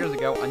 10,000 years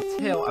ago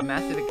until a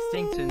massive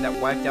extinction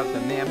that wiped out the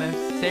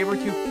mammoths,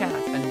 saber-toothed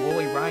cats, and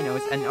woolly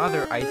rhinos and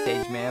other Ice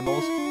Age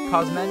mammals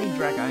caused many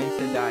Dragons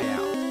to die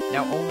out.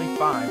 Now only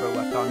 5 are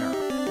left on Earth.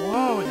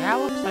 Whoa, that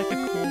looks like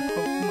a cool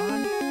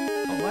Pokemon.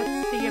 But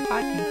let's see if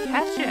I can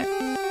catch it.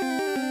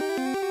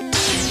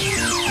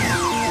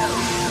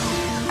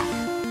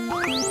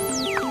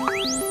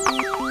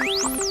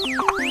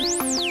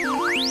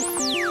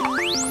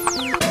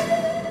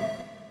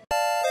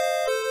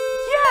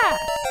 Yes!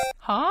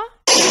 Huh?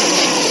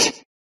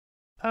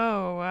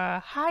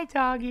 Bye,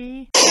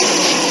 doggy.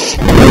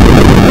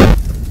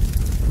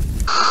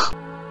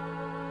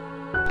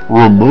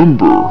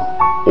 Remember,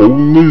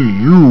 only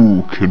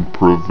you can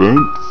prevent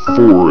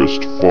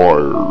forest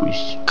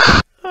fires.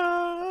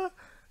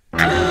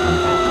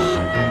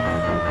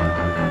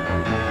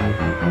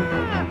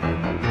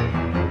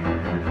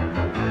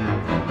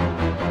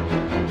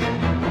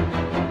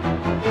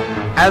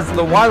 As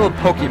the wild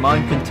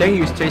Pokemon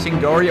continues chasing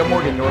Daria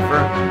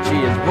Morgendorfer, she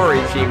is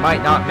worried she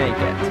might not make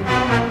it.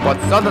 But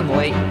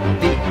suddenly,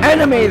 the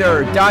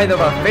animator died of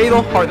a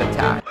fatal heart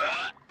attack.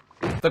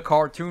 The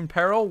cartoon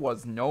peril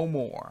was no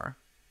more.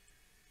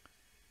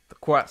 The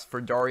quest for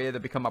Daria to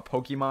become a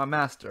Pokemon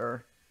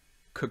master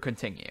could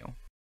continue.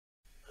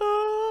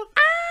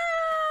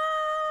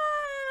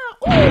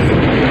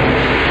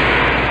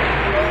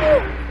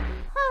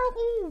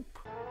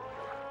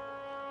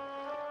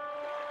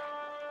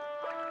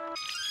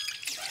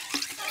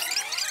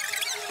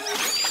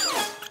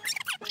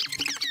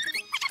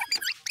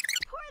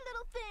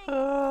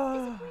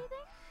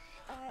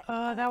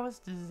 That was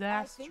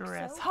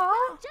disastrous. So.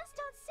 Huh? Just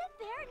don't sit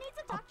there. It needs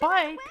a doctor bike?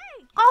 right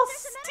away. I'll There's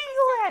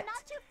steal it.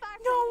 Not too far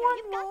No from one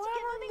here. You've will got to get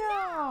ever moving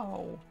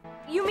know.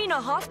 You mean a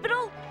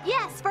hospital?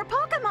 Yes, for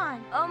Pokemon.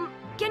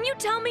 Can you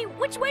tell me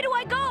which way do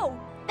I go?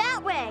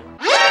 That way.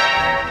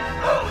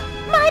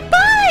 My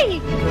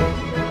bike!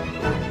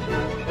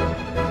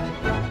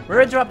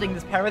 We're interrupting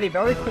this parody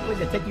very quickly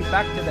to take you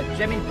back to the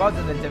Jimmy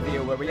Buzzard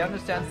interview where we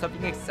understand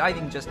something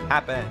exciting just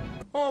happened.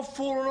 I'm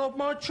falling off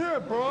my chair,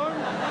 bro.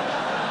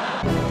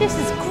 This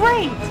is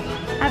great!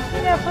 I've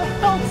never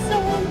felt so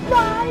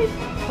alive!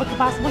 What could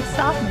possibly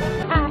stop me?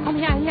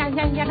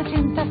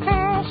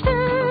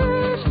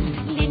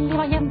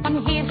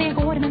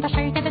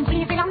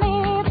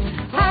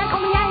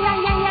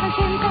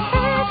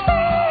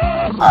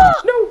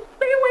 No!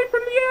 Stay away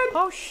from the end!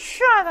 Oh,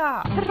 shut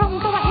up!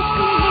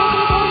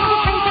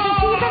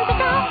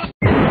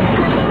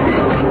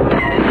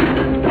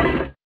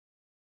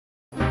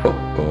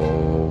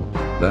 Uh-oh.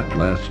 That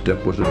last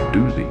step was a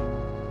doozy.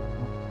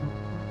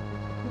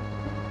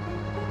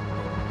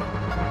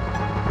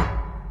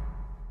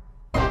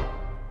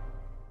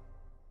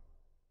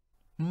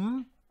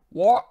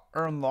 What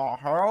in the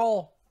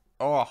hell?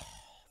 Ugh,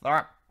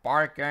 that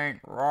bike ain't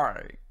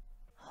right.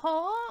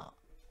 Huh?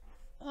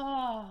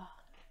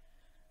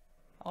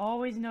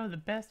 Always know the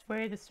best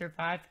way to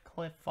survive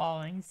cliff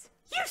fallings.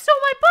 You stole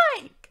my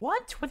bike!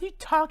 What? What are you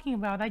talking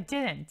about? I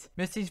didn't.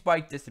 Missy's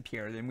bike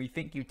disappeared and we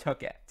think you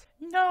took it.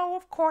 No,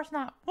 of course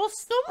not. Well,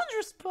 someone's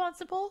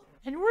responsible.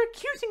 And we're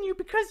accusing you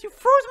because you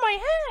froze my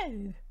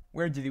head.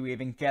 Where did you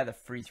even get a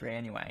freeze ray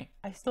anyway?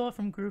 I stole it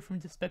from Gru from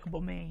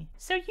Despicable Me.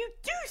 So you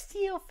do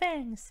steal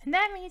things, and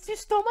that means you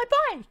stole my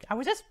bike. I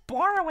was just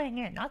borrowing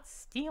it, not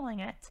stealing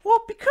it.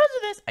 Well, because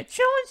of this, I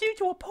challenge you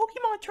to a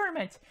Pokemon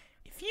tournament.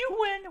 If you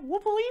win, we'll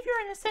believe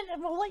you're innocent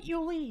and we'll let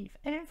you leave.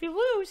 And if you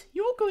lose,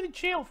 you will go to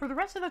jail for the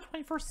rest of the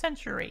 21st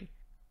century.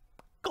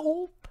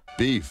 Gulp.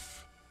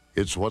 Beef.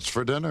 It's what's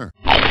for dinner.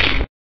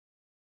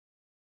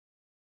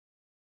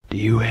 Do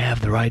you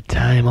have the right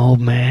time,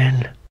 old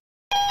man?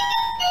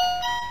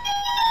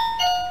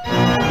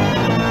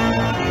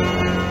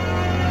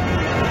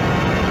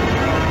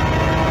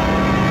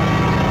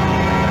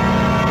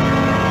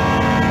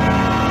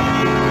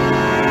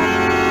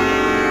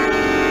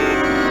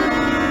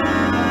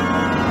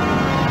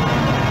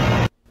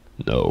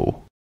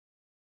 No.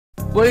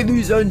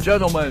 Ladies and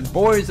gentlemen,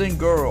 boys and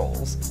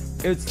girls,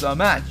 it's the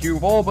match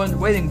you've all been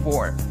waiting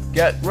for.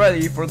 Get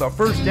ready for the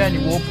first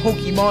annual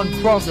Pokemon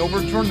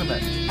crossover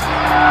tournament. In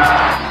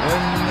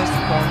this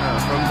corner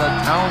from the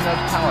town of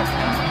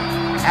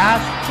Palatine,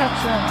 Ash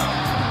Ketchum.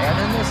 And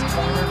in this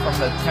corner from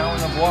the town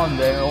of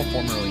Lawndale,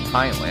 formerly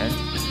Highland,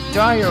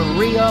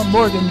 Diarrhea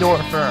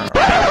Morgendorfer.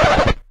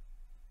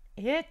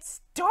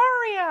 It's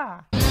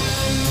Daria!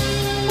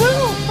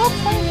 Woo!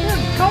 Looks like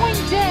you're going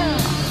down!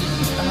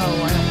 Oh,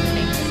 I don't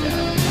think so.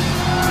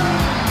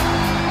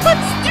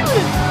 Let's do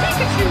this!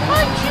 Pikachu, I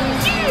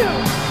choose you!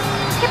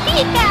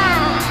 Pika!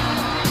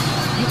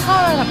 You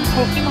call it a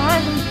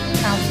Pokemon?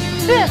 How's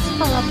this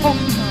for a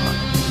Pokemon?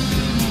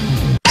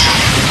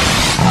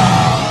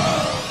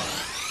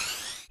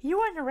 You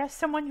want to arrest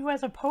someone who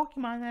has a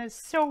Pokemon that is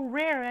so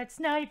rare that it's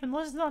not even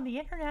listed on the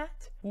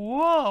internet?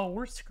 Whoa,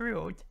 we're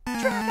screwed.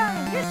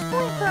 Dragon, use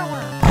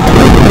flamethrower!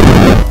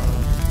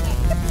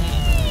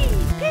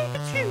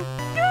 Pikachu,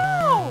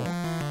 no!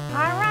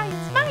 Alright,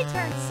 it's my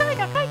turn.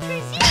 Psyduck, I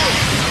choose you!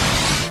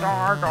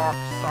 Psyduck.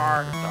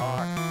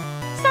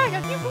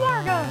 Psyduck, use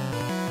Water Gun!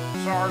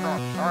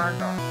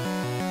 Psyduck.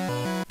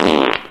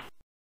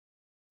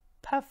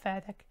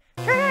 Pathetic.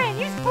 Dragon,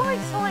 use Body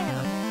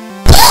Slam!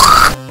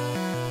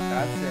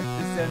 That's it.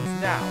 This ends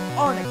now.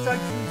 Onyx, I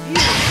choose you.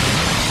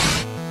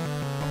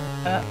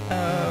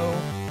 Uh-oh.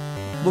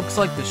 Looks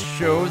like the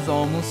show's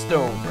almost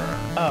over.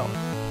 Oh.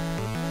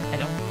 I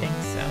don't think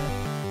so.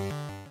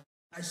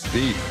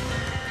 Beef.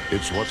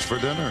 It's what's for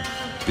dinner.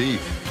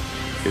 Beef.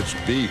 It's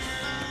beef.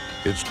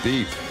 It's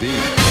beef.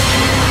 Beef.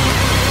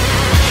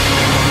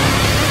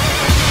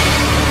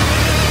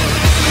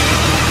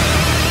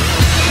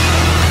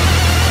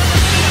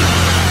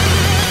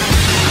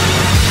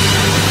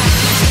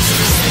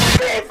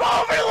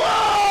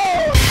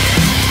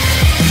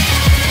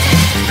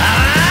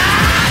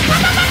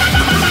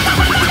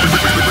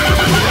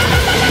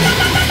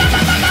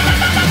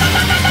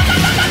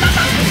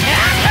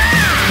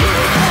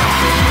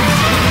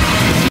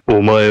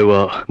 お前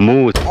は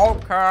もう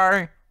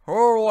Okay,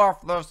 who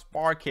left the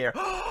spark here?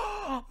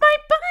 My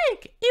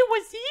bike! It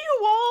was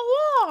you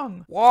all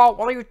along! Whoa,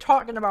 what are you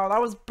talking about? I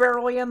was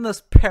barely in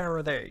this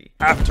parody.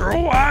 After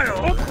a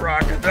while,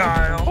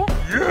 crocodile,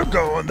 you're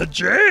going to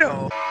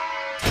jail.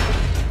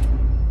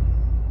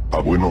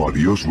 Ah, bueno,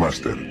 adiós,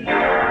 Master.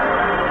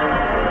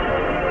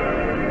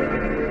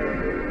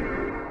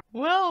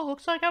 Well,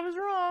 looks like I was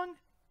wrong.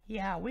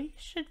 Yeah, we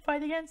should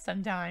fight again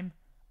sometime.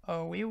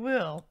 Oh, we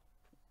will.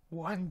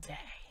 One day.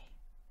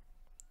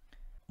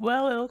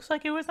 Well, it looks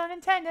like it was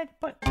unintended,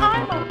 but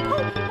I'm a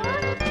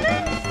Pokemon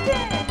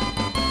Thursday!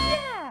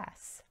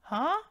 Yes!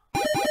 Huh?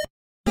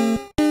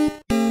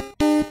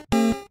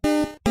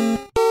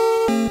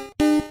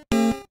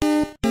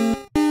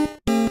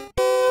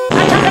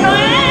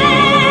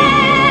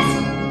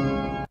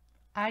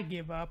 I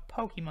give up.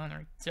 Pokemon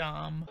are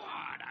dumb.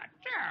 What a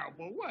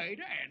terrible way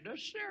to end a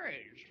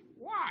series.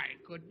 Why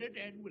couldn't it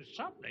end with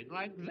something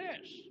like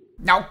this?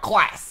 Now,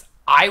 class,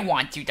 I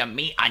want you to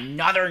meet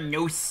another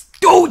new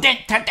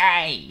student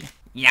today!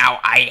 Now,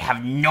 I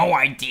have no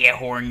idea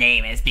who her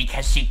name is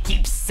because she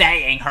keeps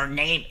saying her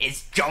name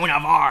is Joan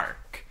of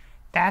Arc.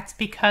 That's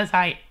because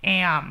I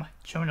am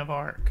Joan of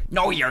Arc.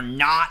 No, you're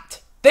not.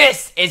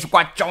 This is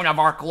what Joan of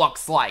Arc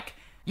looks like.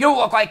 You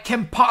look like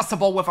Kim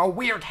Possible with a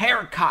weird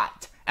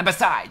haircut. And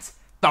besides,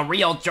 the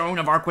real Joan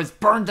of Arc was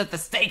burned at the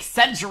stake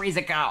centuries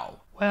ago.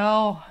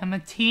 Well, I'm a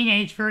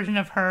teenage version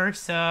of her,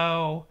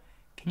 so...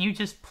 Can you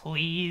just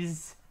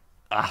please...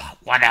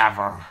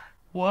 Whatever.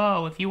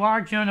 Whoa, if you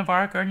are Joan of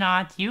Arc or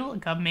not, you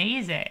look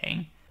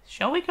amazing.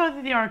 Shall we go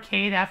to the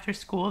arcade after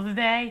school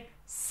today?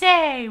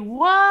 Say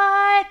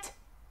what?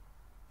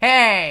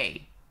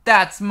 Hey,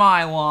 that's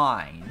my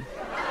line.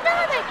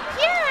 Not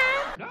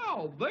again!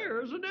 Now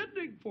there's an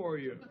ending for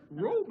you.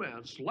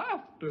 Romance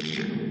laughter.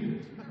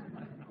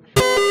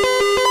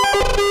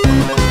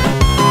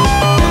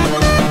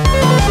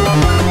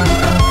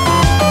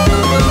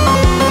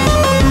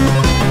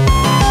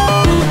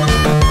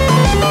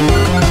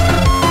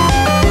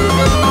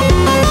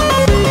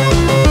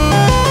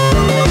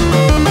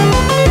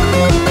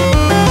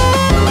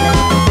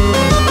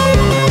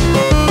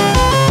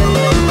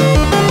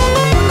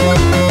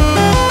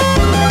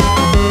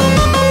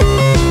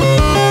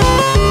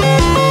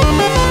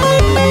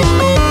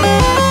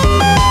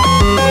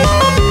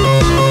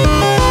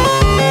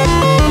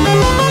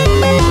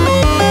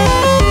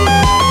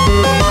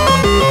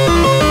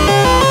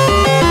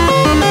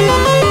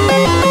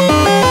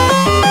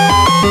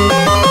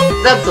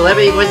 Some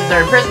celebrity voices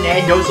are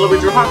impersonated, no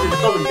celebrities were harmed in the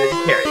filming of this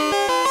parody.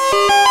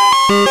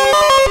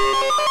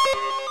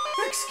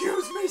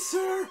 Excuse me,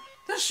 sir.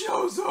 The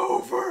show's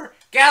over.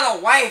 Get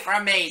away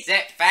from me,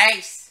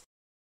 zit-face!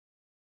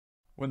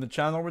 When the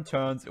channel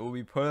returns, it will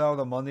be put out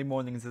on Monday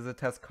mornings as a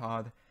test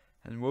card,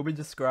 and will be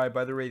described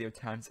by the Radio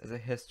Times as a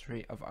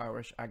history of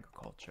Irish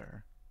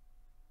agriculture.